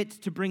is fit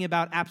to bring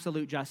about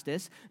absolute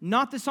justice,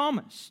 not the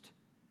psalmist.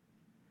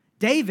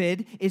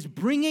 David is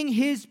bringing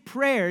his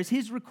prayers,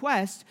 his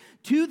requests,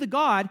 to the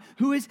God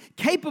who is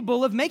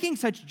capable of making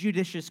such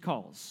judicious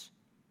calls,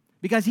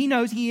 because he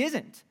knows he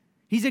isn't.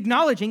 He's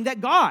acknowledging that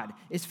God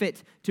is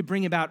fit to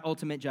bring about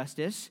ultimate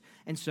justice,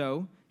 and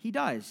so he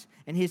does.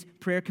 And his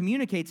prayer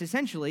communicates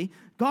essentially,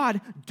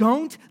 God,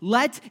 don't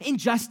let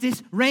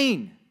injustice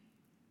reign.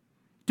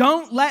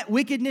 Don't let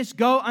wickedness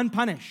go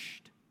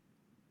unpunished.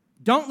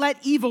 Don't let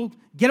evil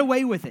get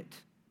away with it.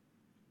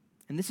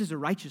 And this is a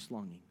righteous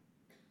longing.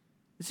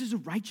 This is a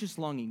righteous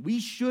longing. We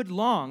should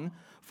long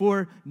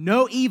for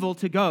no evil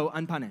to go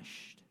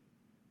unpunished.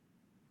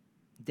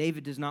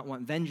 David does not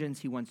want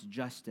vengeance, he wants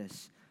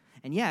justice.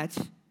 And yet,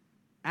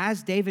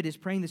 as David is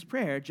praying this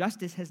prayer,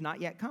 justice has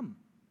not yet come.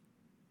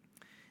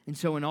 And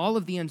so in all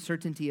of the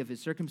uncertainty of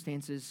his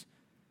circumstances,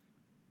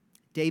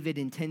 David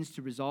intends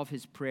to resolve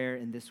his prayer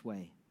in this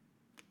way: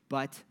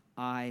 but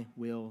I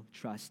will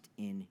trust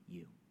in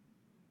you.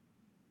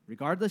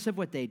 Regardless of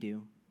what they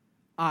do,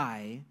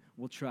 I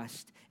will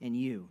trust in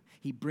you.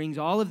 He brings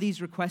all of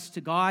these requests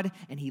to God,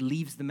 and he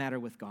leaves the matter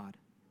with God.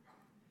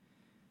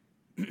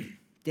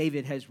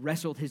 David has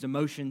wrestled his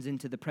emotions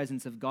into the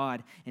presence of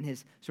God and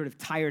has sort of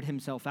tired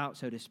himself out,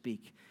 so to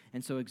speak.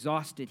 And so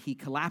exhausted, he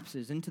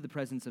collapses into the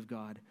presence of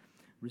God,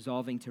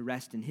 resolving to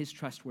rest in his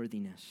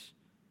trustworthiness.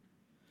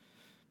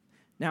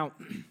 Now,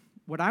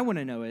 what I want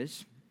to know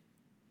is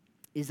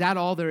that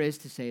all there is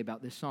to say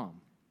about this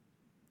psalm?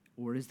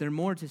 Or is there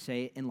more to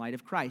say in light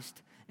of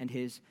Christ and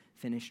his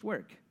finished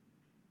work?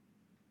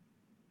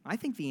 I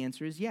think the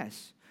answer is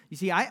yes. You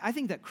see, I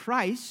think that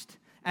Christ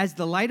as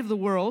the light of the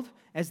world,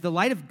 as the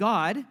light of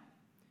God,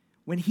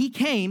 when he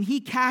came, he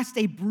cast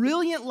a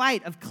brilliant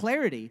light of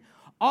clarity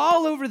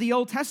all over the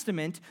Old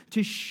Testament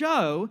to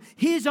show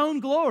his own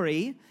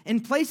glory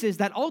in places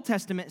that Old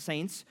Testament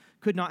saints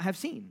could not have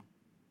seen.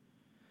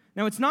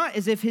 Now, it's not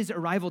as if his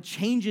arrival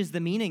changes the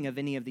meaning of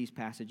any of these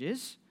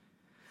passages,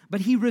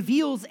 but he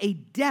reveals a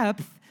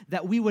depth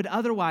that we would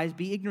otherwise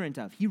be ignorant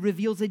of. He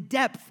reveals a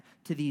depth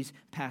to these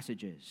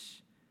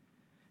passages.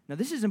 Now,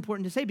 this is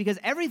important to say because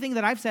everything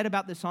that I've said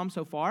about this psalm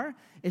so far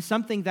is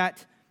something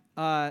that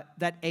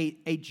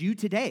a Jew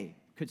today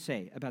could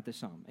say about this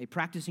psalm, a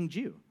practicing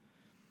Jew.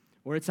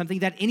 Or it's something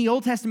that any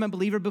Old Testament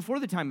believer before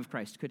the time of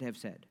Christ could have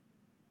said.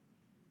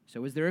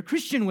 So is there a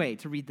Christian way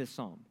to read this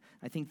psalm?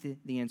 I think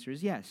the answer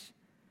is yes.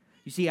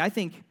 You see, I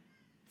think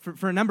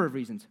for a number of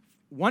reasons.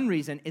 One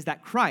reason is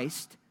that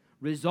Christ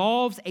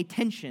resolves a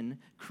tension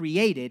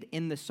created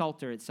in the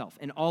Psalter itself,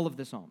 in all of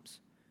the Psalms.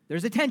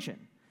 There's a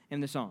tension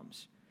in the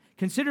Psalms.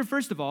 Consider,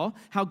 first of all,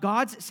 how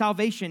God's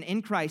salvation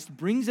in Christ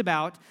brings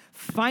about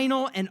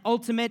final and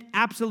ultimate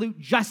absolute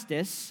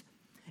justice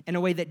in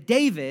a way that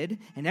David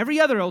and every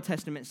other Old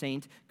Testament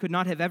saint could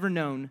not have ever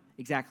known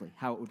exactly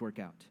how it would work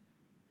out.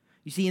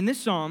 You see, in this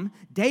psalm,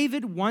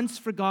 David wants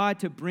for God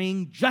to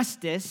bring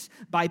justice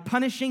by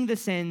punishing the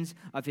sins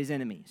of his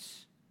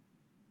enemies.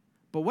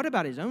 But what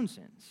about his own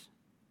sins?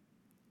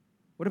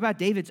 What about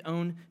David's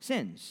own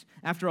sins?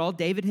 After all,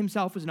 David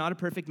himself was not a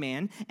perfect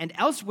man, and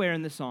elsewhere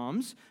in the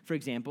Psalms, for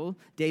example,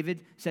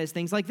 David says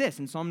things like this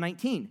in Psalm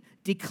 19,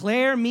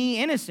 "Declare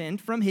me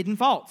innocent from hidden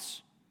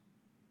faults."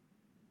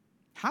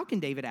 How can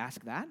David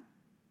ask that?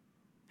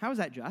 How is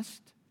that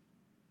just?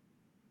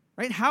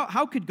 Right?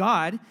 How could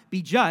God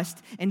be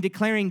just in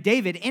declaring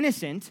David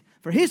innocent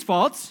for his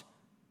faults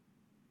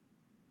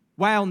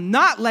while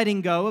not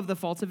letting go of the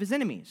faults of his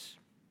enemies?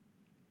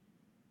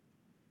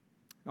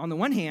 On the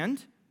one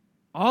hand,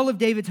 all of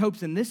David's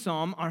hopes in this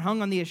psalm are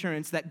hung on the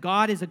assurance that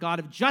God is a God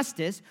of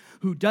justice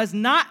who does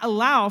not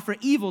allow for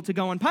evil to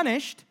go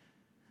unpunished.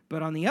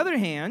 But on the other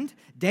hand,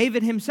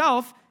 David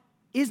himself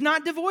is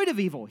not devoid of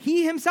evil.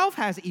 He himself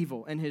has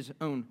evil in his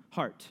own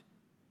heart.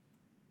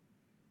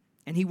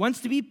 And he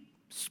wants to be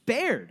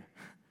spared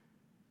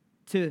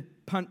to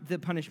the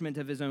punishment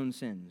of his own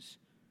sins.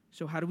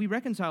 So how do we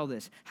reconcile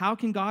this? How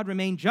can God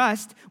remain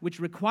just, which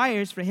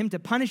requires for him to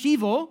punish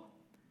evil,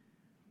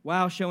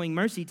 while showing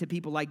mercy to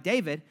people like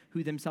David,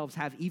 who themselves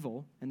have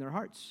evil in their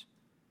hearts?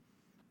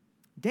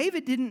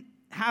 David didn't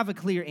have a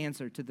clear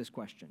answer to this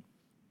question.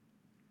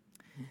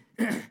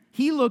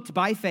 He looked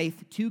by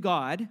faith to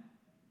God,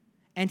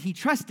 and he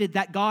trusted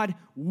that God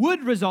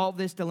would resolve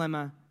this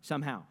dilemma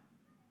somehow.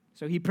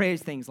 So he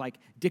prays things like,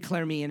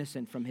 "Declare me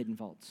innocent from hidden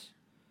faults."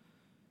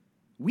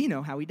 We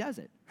know how he does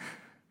it.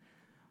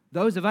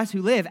 Those of us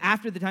who live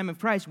after the time of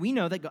Christ, we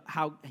know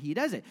how he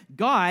does it.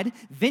 God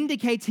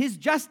vindicates his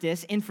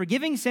justice in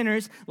forgiving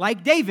sinners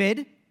like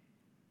David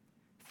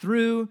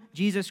through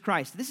Jesus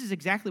Christ. This is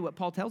exactly what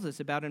Paul tells us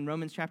about in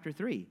Romans chapter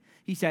 3.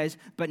 He says,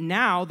 "But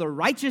now the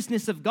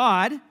righteousness of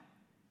God," in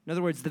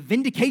other words, the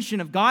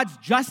vindication of God's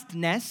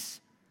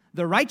justness,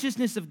 the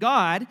righteousness of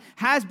God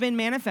has been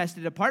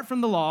manifested apart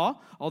from the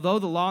law, although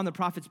the law and the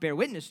prophets bear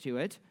witness to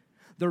it,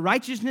 the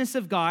righteousness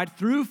of God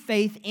through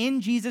faith in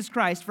Jesus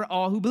Christ for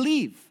all who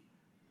believe.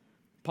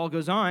 Paul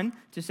goes on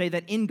to say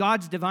that in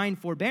God's divine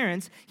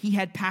forbearance, he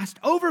had passed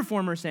over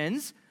former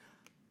sins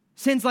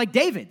like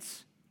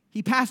David's.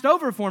 He passed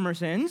over former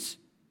sins,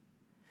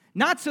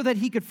 not so that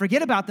he could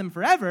forget about them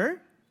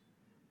forever,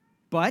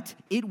 but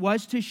it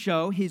was to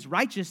show his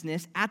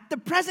righteousness at the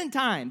present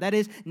time. That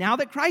is, now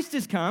that Christ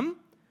has come,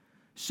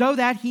 so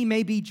that he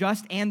may be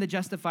just and the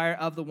justifier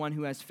of the one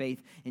who has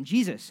faith in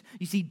Jesus.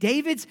 You see,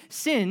 David's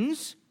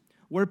sins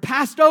were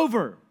passed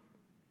over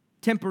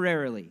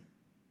temporarily,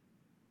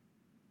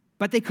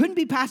 but they couldn't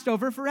be passed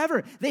over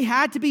forever. They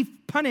had to be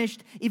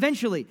punished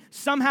eventually,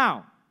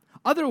 somehow.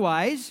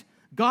 Otherwise,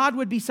 God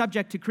would be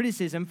subject to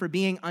criticism for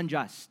being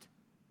unjust,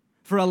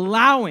 for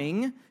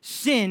allowing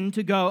sin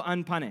to go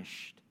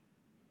unpunished.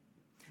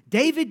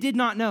 David did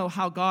not know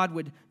how God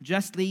would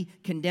justly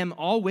condemn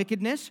all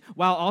wickedness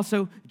while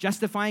also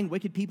justifying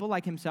wicked people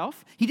like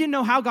himself. He didn't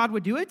know how God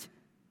would do it,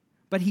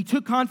 but he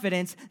took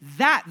confidence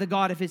that the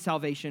God of his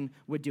salvation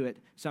would do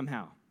it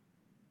somehow.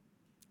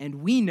 And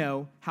we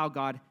know how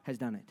God has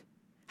done it.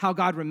 How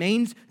God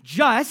remains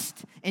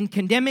just in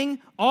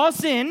condemning all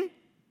sin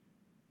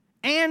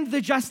and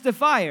the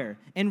justifier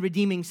in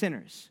redeeming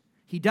sinners.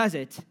 He does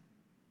it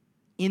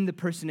in the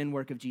person and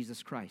work of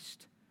Jesus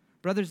Christ.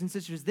 Brothers and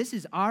sisters, this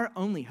is our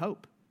only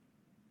hope.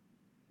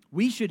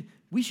 We should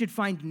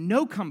find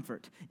no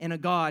comfort in a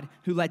God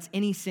who lets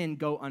any sin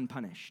go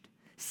unpunished.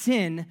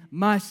 Sin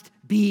must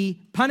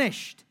be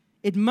punished.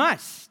 It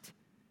must.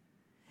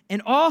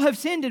 And all have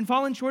sinned and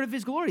fallen short of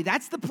his glory.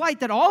 That's the plight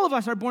that all of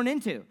us are born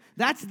into.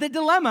 That's the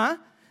dilemma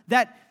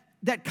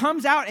that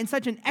comes out in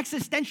such an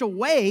existential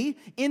way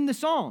in the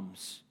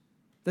Psalms.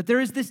 That there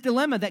is this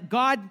dilemma that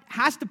God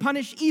has to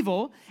punish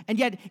evil, and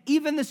yet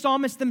even the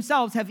psalmists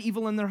themselves have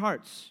evil in their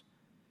hearts.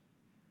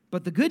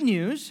 But the good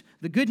news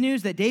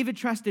that David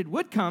trusted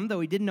would come,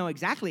 though he didn't know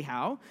exactly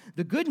how,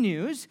 the good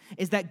news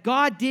is that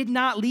God did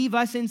not leave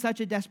us in such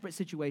a desperate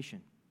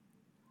situation.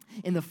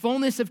 In the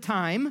fullness of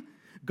time,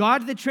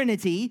 God the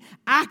Trinity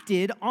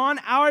acted on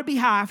our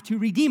behalf to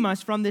redeem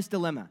us from this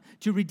dilemma,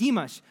 to redeem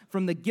us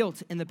from the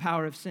guilt and the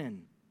power of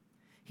sin.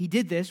 He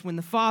did this when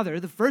the Father,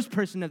 the first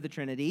person of the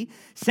Trinity,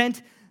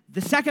 sent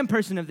the second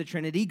person of the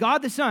Trinity,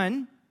 God the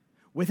Son,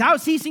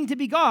 without ceasing to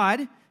be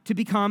God, to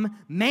become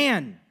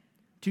man,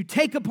 to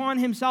take upon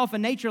himself a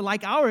nature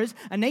like ours,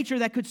 a nature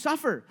that could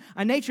suffer,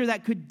 a nature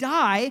that could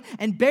die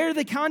and bear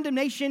the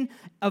condemnation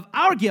of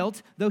our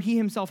guilt, though he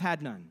himself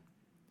had none.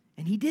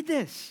 And he did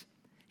this.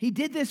 He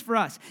did this for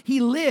us.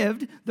 He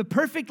lived the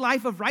perfect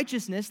life of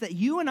righteousness that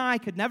you and I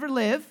could never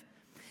live.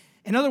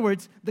 In other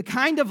words, the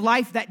kind of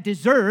life that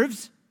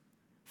deserves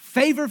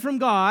favor from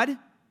God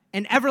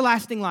and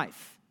everlasting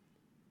life.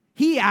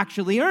 He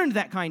actually earned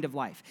that kind of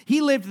life.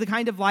 He lived the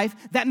kind of life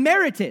that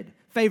merited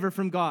favor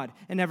from God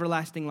and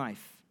everlasting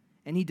life.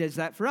 And he does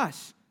that for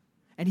us.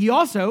 And he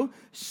also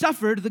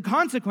suffered the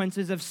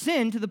consequences of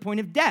sin to the point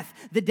of death,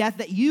 the death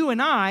that you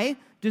and I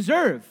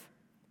deserve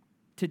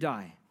to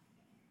die.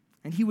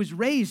 And he was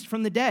raised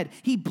from the dead.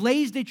 He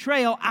blazed a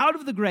trail out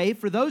of the grave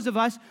for those of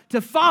us to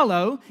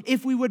follow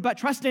if we would but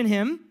trust in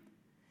him.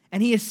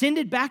 And he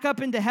ascended back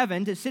up into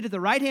heaven to sit at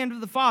the right hand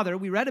of the Father.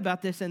 We read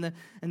about this in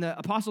the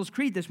Apostles'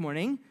 Creed this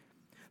morning.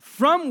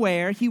 From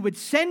where he would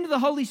send the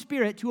Holy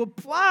Spirit to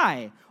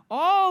apply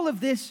all of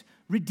this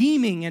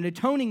redeeming and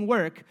atoning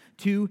work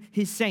to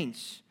his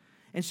saints.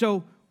 And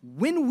so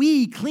when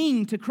we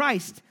cling to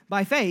Christ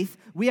by faith,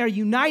 we are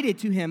united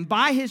to him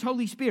by his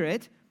Holy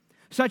Spirit,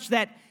 such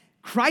that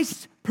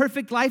Christ's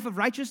perfect life of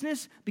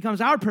righteousness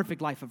becomes our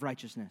perfect life of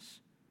righteousness,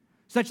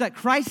 such that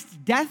Christ's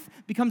death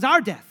becomes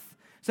our death,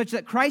 such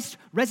that Christ's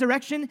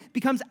resurrection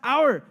becomes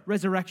our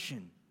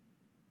resurrection.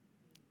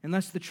 And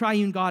thus the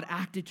triune God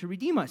acted to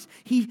redeem us.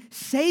 He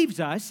saves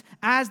us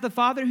as the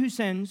Father who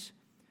sends,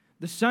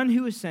 the Son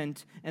who is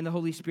sent, and the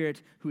Holy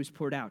Spirit who is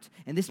poured out.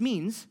 And this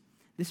means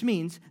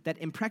that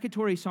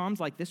imprecatory psalms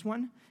like this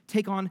one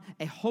take on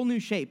a whole new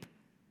shape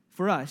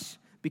for us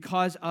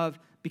because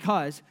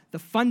the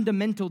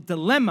fundamental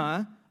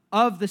dilemma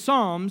of the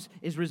Psalms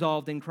is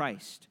resolved in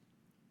Christ.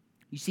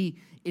 You see,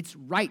 it's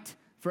right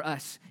for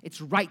us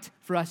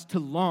to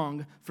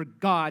long for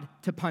God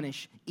to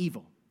punish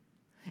evil.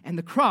 And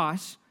the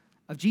cross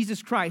of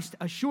Jesus Christ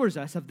assures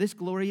us of this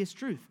glorious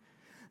truth,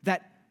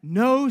 that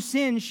no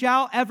sin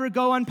shall ever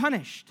go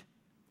unpunished.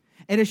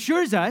 It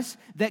assures us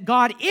that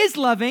God is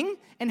loving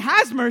and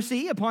has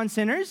mercy upon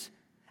sinners,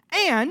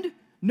 and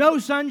no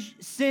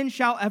sin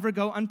shall ever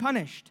go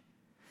unpunished.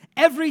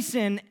 Every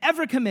sin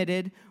ever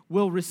committed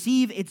will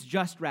receive its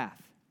just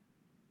wrath,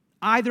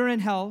 either in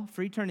hell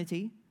for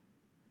eternity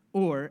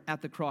or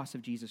at the cross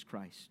of Jesus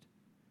Christ.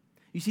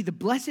 You see, the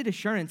blessed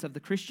assurance of the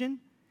Christian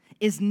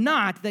is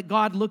not that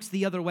God looks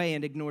the other way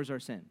and ignores our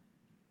sin.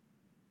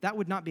 That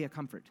would not be a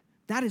comfort.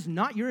 That is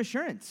not your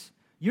assurance.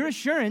 Your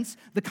assurance,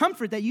 the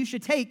comfort that you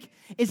should take,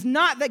 is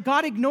not that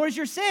God ignores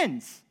your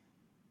sins.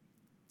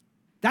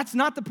 That's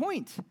not the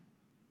point.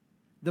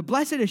 The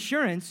blessed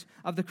assurance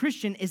of the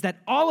Christian is that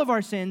all of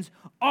our sins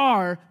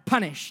are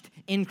punished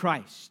in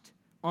Christ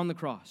on the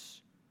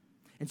cross.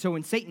 And so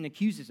when Satan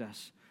accuses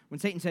us, when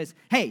Satan says,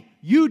 hey,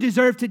 you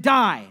deserve to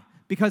die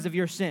because of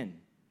your sin.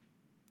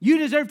 You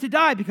deserve to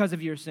die because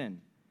of your sin.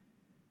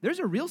 There's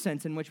a real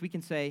sense in which we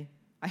can say,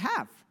 I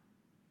have.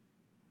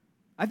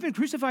 I've been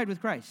crucified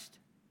with Christ.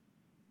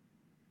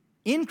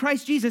 In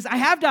Christ Jesus, I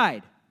have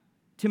died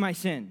to my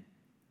sin.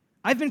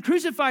 I've been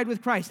crucified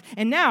with Christ.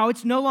 And now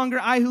it's no longer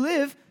I who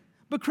live,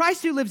 but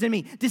Christ who lives in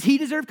me. Does he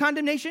deserve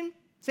condemnation,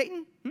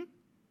 Satan?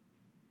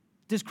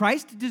 Does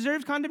Christ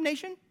deserve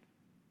condemnation?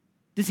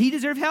 Does he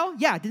deserve hell?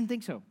 Yeah, I didn't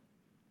think so.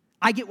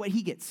 I get what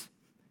he gets.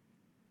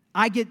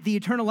 I get the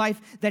eternal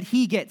life that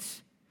he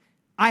gets.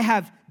 I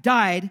have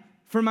died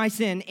for my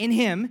sin in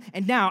him,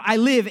 and now I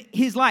live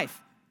his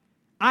life.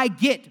 I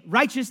get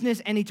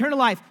righteousness and eternal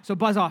life, so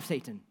buzz off,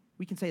 Satan.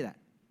 We can say that.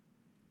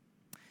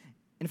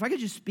 And if I could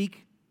just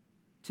speak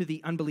to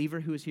the unbeliever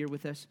who is here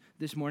with us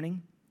this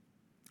morning,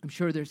 I'm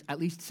sure there's at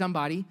least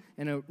somebody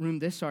in a room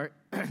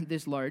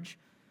this large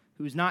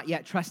who is not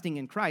yet trusting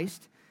in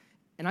Christ.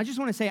 And I just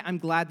want to say I'm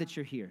glad that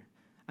you're here.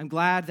 I'm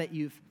glad that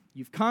you've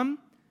come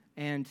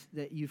and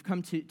that you've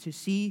come to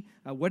see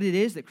what it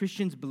is that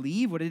Christians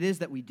believe, what it is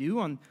that we do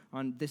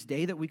on this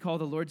day that we call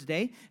the Lord's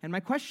Day. And my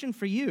question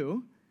for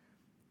you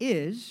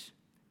is,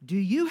 do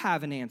you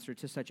have an answer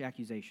to such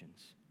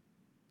accusations?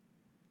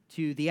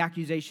 To the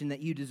accusation that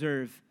you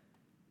deserve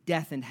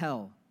death and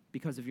hell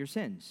because of your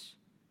sins?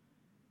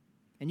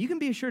 And you can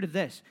be assured of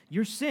this,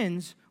 your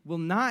sins will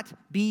not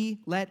be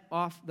let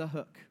off the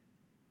hook.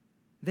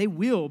 They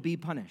will be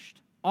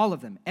punished. All of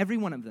them, every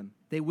one of them,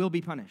 they will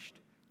be punished.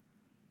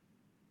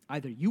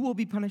 Either you will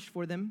be punished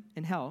for them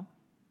in hell,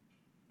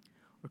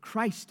 or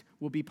Christ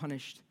will be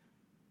punished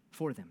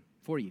for them,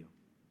 for you,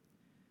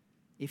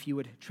 if you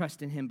would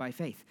trust in him by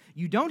faith.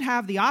 You don't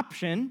have the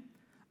option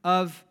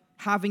of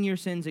having your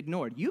sins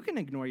ignored. You can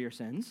ignore your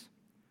sins,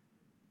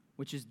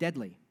 which is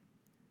deadly.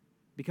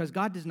 because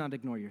God does not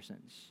ignore your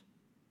sins.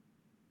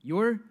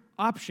 Your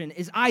option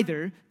is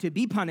either to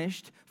be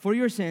punished for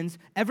your sins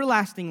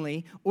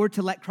everlastingly or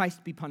to let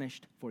Christ be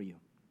punished for you.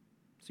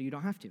 So you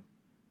don't have to.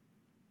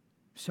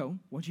 So,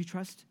 won't you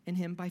trust in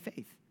him by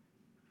faith?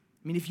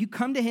 I mean, if you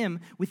come to him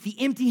with the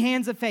empty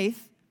hands of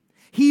faith,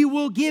 he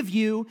will give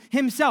you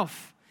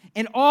himself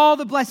and all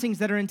the blessings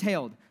that are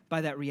entailed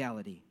by that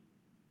reality.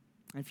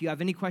 And if you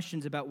have any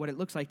questions about what it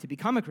looks like to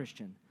become a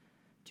Christian,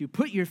 to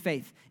put your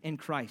faith in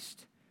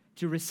Christ,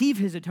 to receive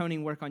his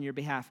atoning work on your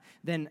behalf,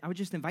 then I would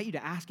just invite you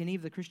to ask any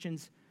of the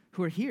Christians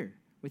who are here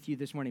with you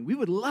this morning. We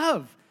would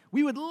love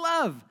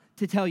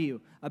to tell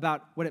you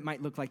about what it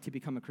might look like to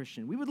become a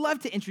Christian. We would love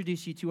to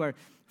introduce you to our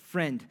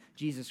friend,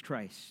 Jesus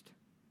Christ.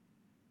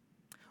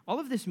 All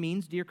of this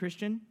means, dear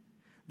Christian,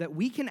 that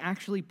we can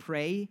actually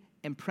pray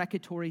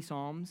imprecatory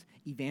psalms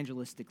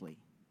evangelistically.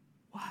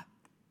 What?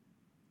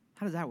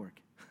 How does that work?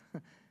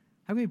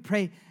 How can we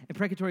pray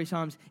imprecatory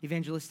psalms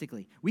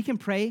evangelistically? We can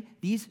pray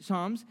these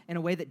psalms in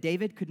a way that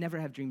David could never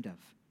have dreamed of.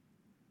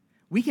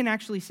 We can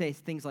actually say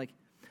things like,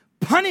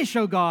 punish,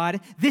 O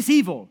God, this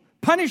evil.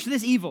 Punish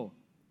this evil.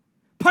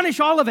 Punish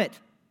all of it.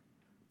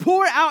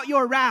 Pour out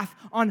your wrath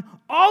on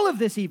all of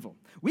this evil.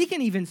 We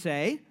can even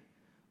say,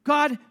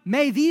 God,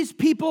 may these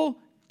people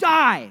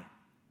die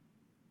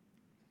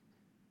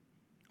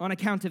on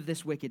account of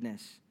this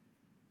wickedness.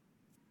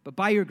 But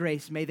by your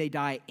grace, may they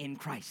die in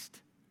Christ.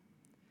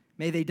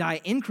 May they die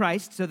in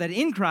Christ so that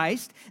in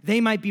Christ they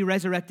might be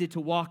resurrected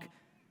to walk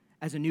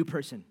as a new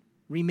person,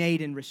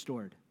 remade and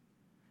restored.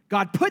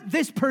 God, put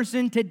this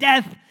person to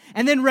death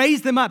and then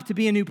raise them up to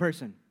be a new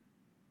person.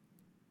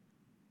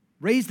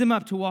 Raise them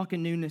up to walk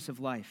in newness of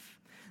life.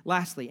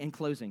 Lastly, in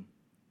closing,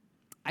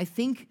 I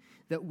think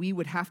that we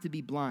would have to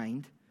be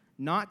blind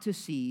not to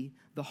see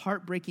the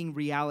heartbreaking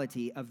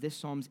reality of this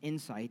psalm's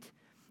insight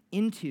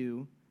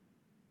into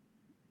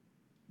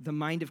the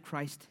mind of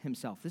Christ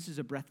himself. This is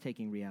a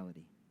breathtaking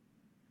reality.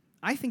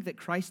 I think that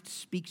Christ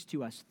speaks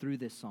to us through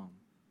this psalm.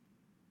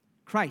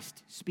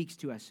 Christ speaks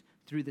to us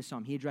through this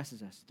psalm. He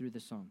addresses us through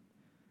this psalm.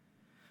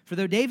 For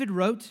though David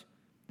wrote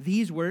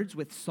these words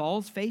with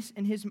Saul's face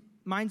in his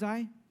mind's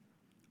eye,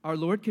 our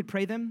Lord could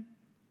pray them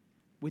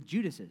with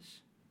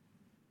Judas's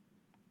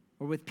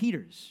or with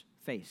Peter's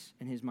face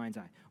in his mind's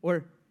eye,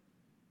 or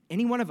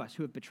any one of us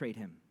who have betrayed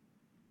him.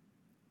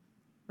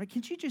 Right?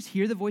 Can't you just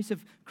hear the voice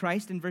of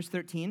Christ in verse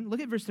 13? Look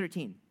at verse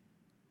 13.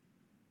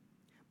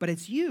 But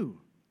it's you,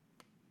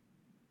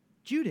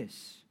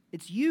 Judas.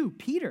 It's you,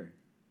 Peter.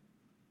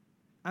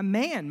 A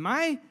man,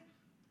 my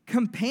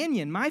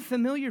companion, my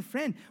familiar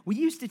friend. We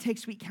used to take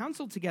sweet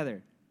counsel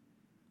together.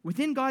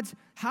 Within God's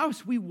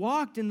house, we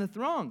walked in the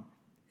throng.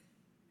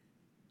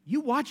 You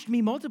watched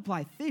me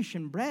multiply fish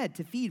and bread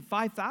to feed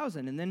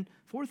 5,000 and then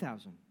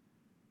 4,000.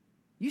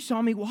 You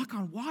saw me walk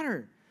on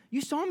water.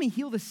 You saw me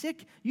heal the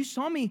sick. You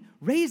saw me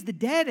raise the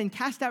dead and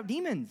cast out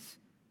demons.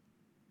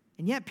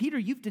 And yet, Peter,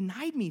 you've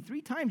denied me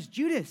 3 times.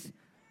 Judas,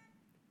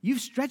 you've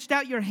stretched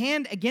out your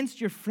hand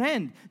against your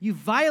friend. You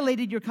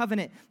violated your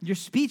covenant. Your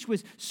speech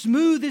was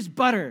smooth as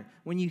butter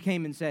when you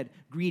came and said,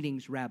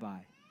 "Greetings, Rabbi."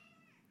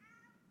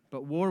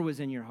 But war was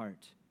in your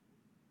heart.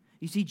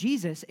 You see,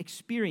 Jesus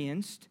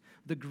experienced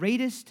the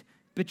greatest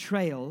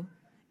betrayal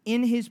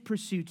in his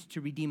pursuit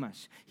to redeem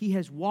us. He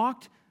has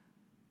walked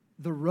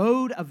the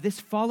road of this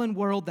fallen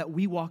world that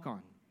we walk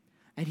on,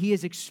 and he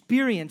has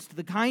experienced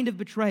the kind of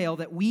betrayal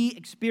that we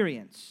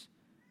experience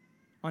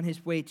on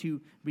his way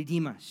to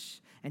redeem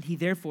us. And he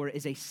therefore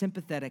is a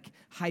sympathetic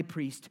high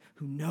priest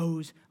who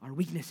knows our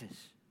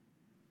weaknesses.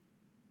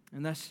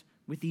 And thus,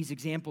 with these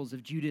examples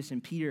of Judas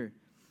and Peter,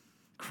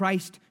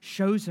 Christ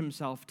shows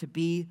himself to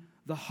be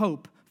the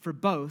hope for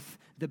both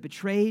the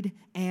betrayed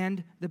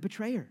and the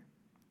betrayer.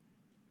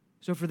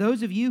 So for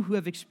those of you who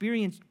have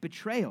experienced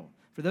betrayal,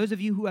 for those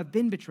of you who have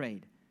been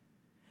betrayed,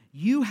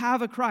 you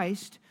have a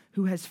Christ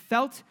who has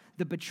felt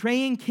the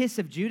betraying kiss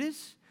of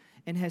Judas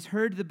and has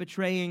heard the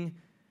betraying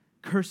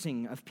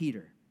cursing of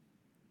Peter.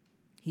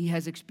 He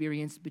has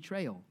experienced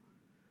betrayal.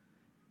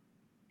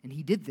 And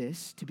he did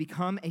this to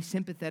become a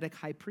sympathetic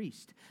high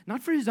priest,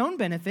 not for his own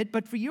benefit,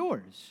 but for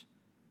yours.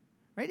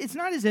 Right? It's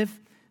not as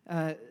if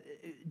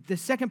the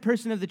second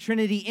person of the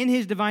Trinity in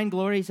his divine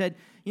glory said,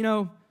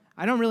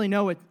 I don't really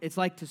know what it's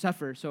like to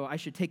suffer, so I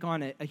should take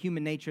on a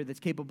human nature that's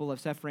capable of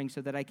suffering so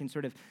that I can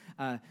sort of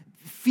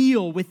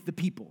feel with the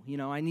people.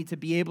 I need to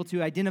be able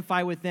to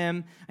identify with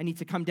them. I need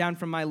to come down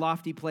from my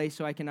lofty place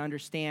so I can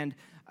understand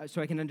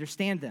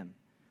them.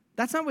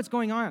 That's not what's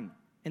going on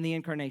in the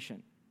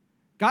incarnation.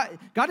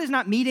 God is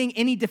not meeting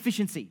any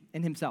deficiency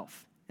in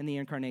himself in the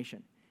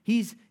incarnation. He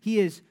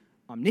is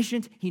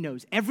omniscient. He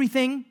knows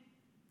everything,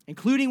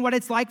 including what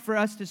it's like for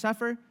us to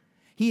suffer.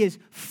 He is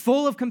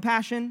full of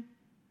compassion.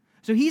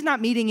 So he's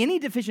not meeting any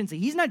deficiency.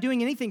 He's not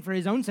doing anything for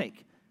his own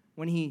sake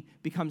when he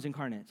becomes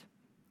incarnate,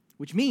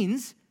 which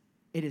means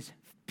it is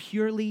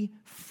purely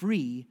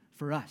free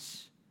for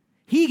us.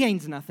 He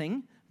gains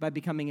nothing by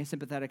becoming a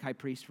sympathetic high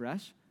priest for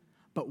us,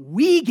 but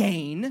we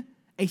gain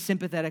a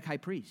sympathetic high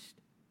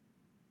priest.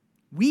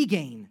 We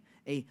gain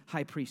a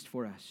high priest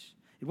for us.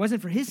 It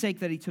wasn't for his sake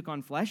that he took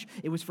on flesh.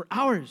 It was for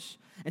ours.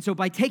 And so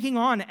by taking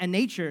on a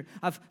nature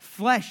of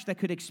flesh that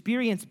could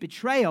experience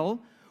betrayal,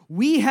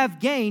 we have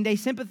gained a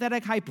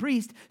sympathetic high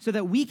priest so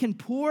that we can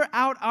pour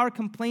out our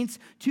complaints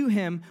to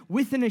him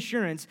with an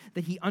assurance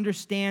that he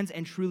understands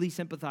and truly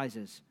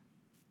sympathizes.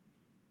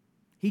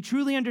 He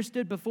truly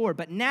understood before,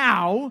 but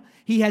now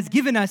he has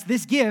given us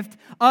this gift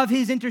of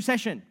his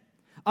intercession,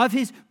 of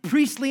his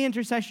priestly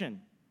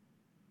intercession,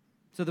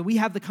 so that we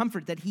have the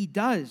comfort that he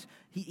does.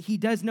 He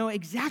does know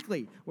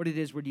exactly what it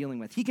is we're dealing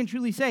with. He can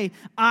truly say,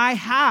 I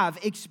have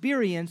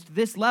experienced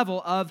this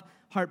level of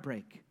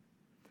heartbreak.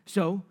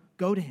 So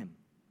go to him,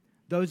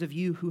 those of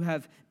you who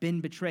have been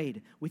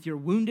betrayed, with your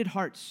wounded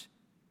hearts,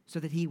 so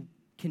that he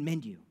can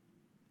mend you.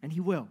 And he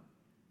will.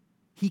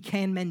 He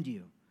can mend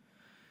you.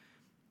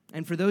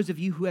 And for those of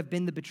you who have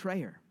been the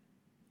betrayer,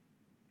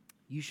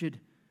 you should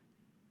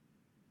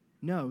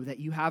know that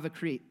you have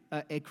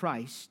a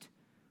Christ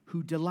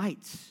who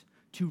delights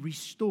to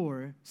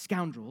restore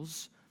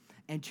scoundrels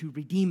and to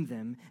redeem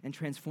them and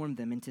transform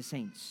them into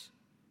saints.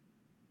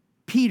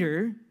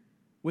 Peter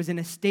was in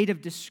a state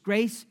of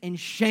disgrace and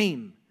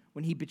shame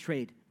when he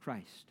betrayed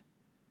Christ,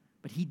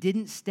 but he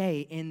didn't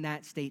stay in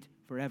that state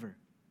forever.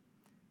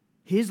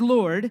 His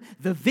Lord,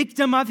 the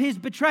victim of his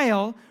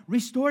betrayal,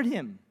 restored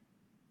him.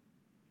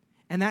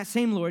 And that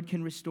same Lord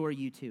can restore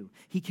you too.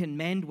 He can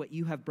mend what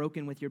you have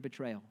broken with your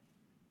betrayal.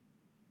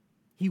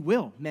 He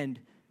will mend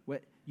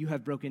what you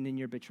have broken in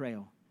your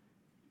betrayal.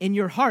 In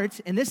your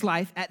heart, in this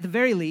life, at the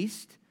very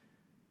least,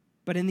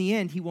 but in the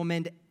end, he will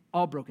mend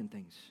all broken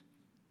things.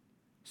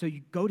 So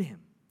you go to him.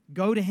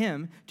 Go to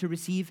him to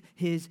receive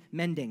his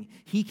mending.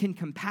 He can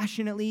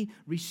compassionately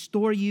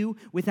restore you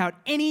without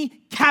any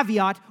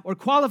caveat or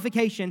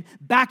qualification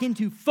back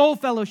into full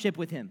fellowship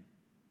with him.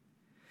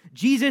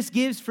 Jesus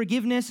gives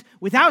forgiveness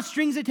without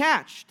strings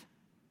attached.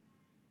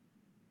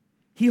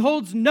 He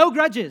holds no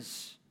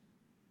grudges.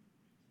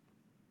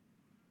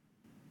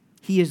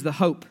 He is the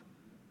hope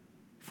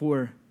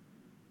for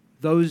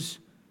those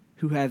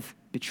who have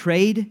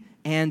betrayed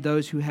and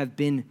those who have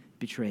been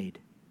betrayed.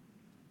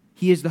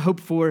 He is the hope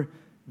for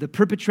the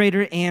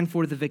perpetrator and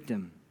for the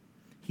victim.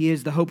 He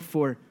is the hope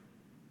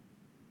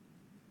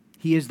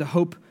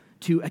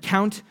to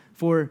account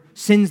for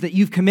sins that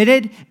you've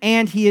committed,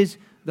 and he is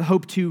the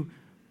hope to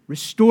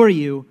restore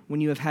you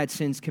when you have had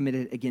sins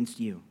committed against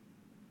you.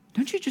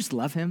 Don't you just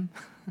love him?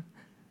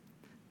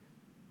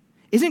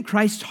 Isn't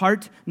Christ's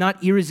heart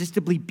not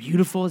irresistibly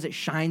beautiful as it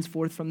shines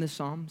forth from this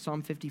psalm,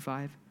 Psalm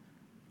 55?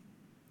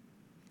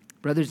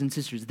 Brothers and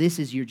sisters, this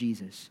is your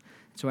Jesus.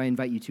 So I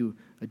invite you to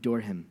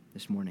adore him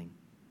this morning.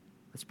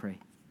 Let's pray.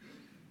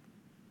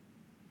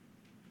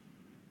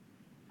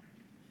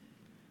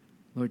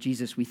 Lord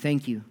Jesus, we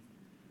thank you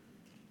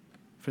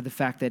for the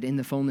fact that in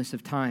the fullness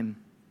of time,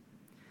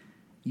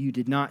 you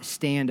did not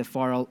stand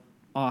afar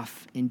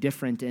off,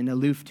 indifferent and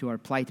aloof to our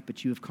plight,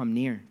 but you have come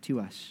near to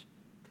us.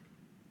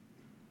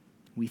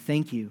 We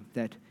thank you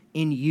that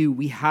in you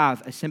we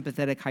have a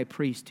sympathetic high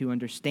priest who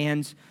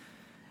understands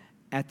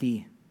at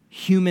the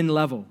human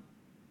level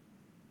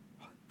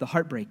the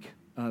heartbreak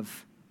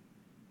of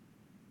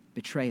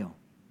betrayal.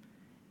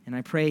 And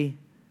I pray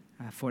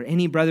for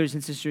any brothers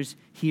and sisters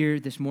here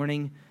this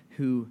morning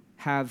who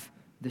have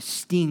the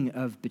sting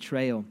of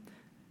betrayal,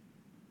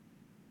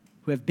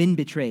 who have been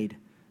betrayed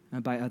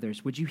by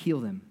others. Would you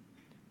heal them?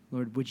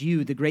 Lord, would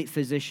you, the great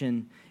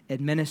physician,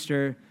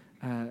 administer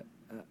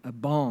a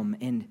balm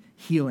and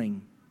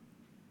healing?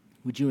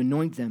 Would you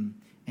anoint them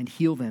and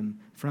heal them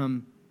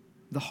from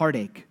the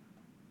heartache?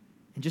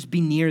 And just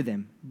be near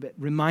them.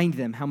 Remind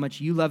them how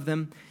much you love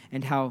them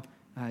and how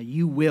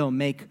you will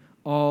make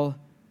all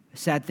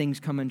sad things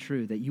come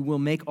untrue, that you will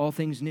make all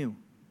things new.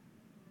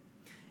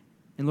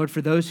 And Lord,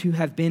 for those who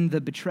have been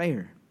the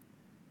betrayer,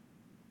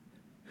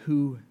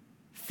 who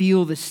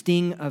feel the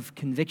sting of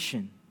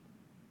conviction,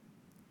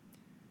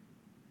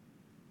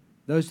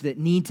 those that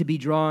need to be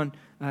drawn,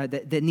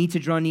 that need to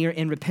draw near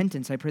in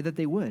repentance, I pray that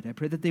they would. I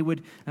pray that they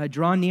would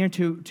draw near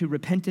to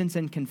repentance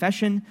and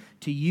confession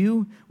to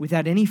you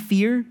without any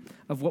fear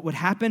of what would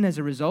happen as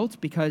a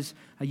result, because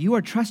you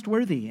are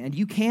trustworthy and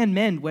you can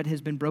mend what has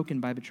been broken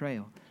by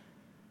betrayal.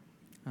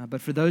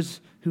 But for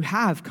those who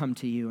have come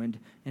to you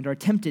and are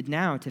tempted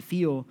now to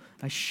feel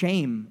a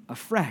shame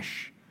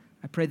afresh,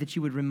 I pray that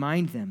you would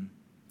remind them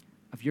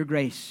of your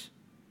grace.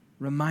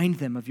 Remind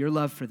them of your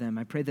love for them.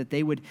 I pray that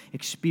they would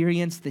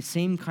experience the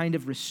same kind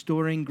of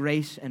restoring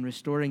grace and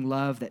restoring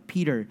love that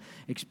Peter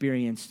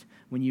experienced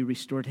when you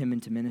restored him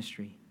into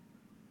ministry.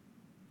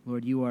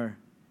 Lord, you are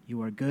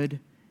good,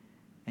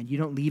 and you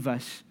don't leave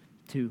us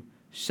to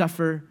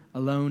suffer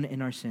alone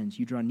in our sins.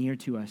 You draw near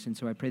to us, and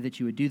so I pray that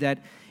you would do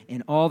that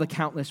in all the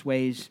countless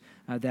ways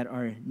that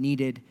are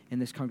needed in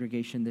this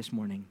congregation this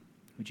morning.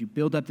 Would you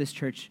build up this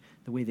church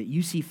the way that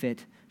you see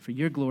fit for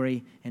your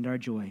glory and our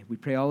joy? We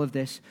pray all of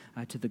this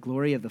to the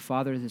glory of the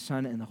Father, the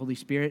Son, and the Holy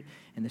Spirit,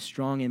 in the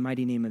strong and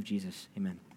mighty name of Jesus. Amen.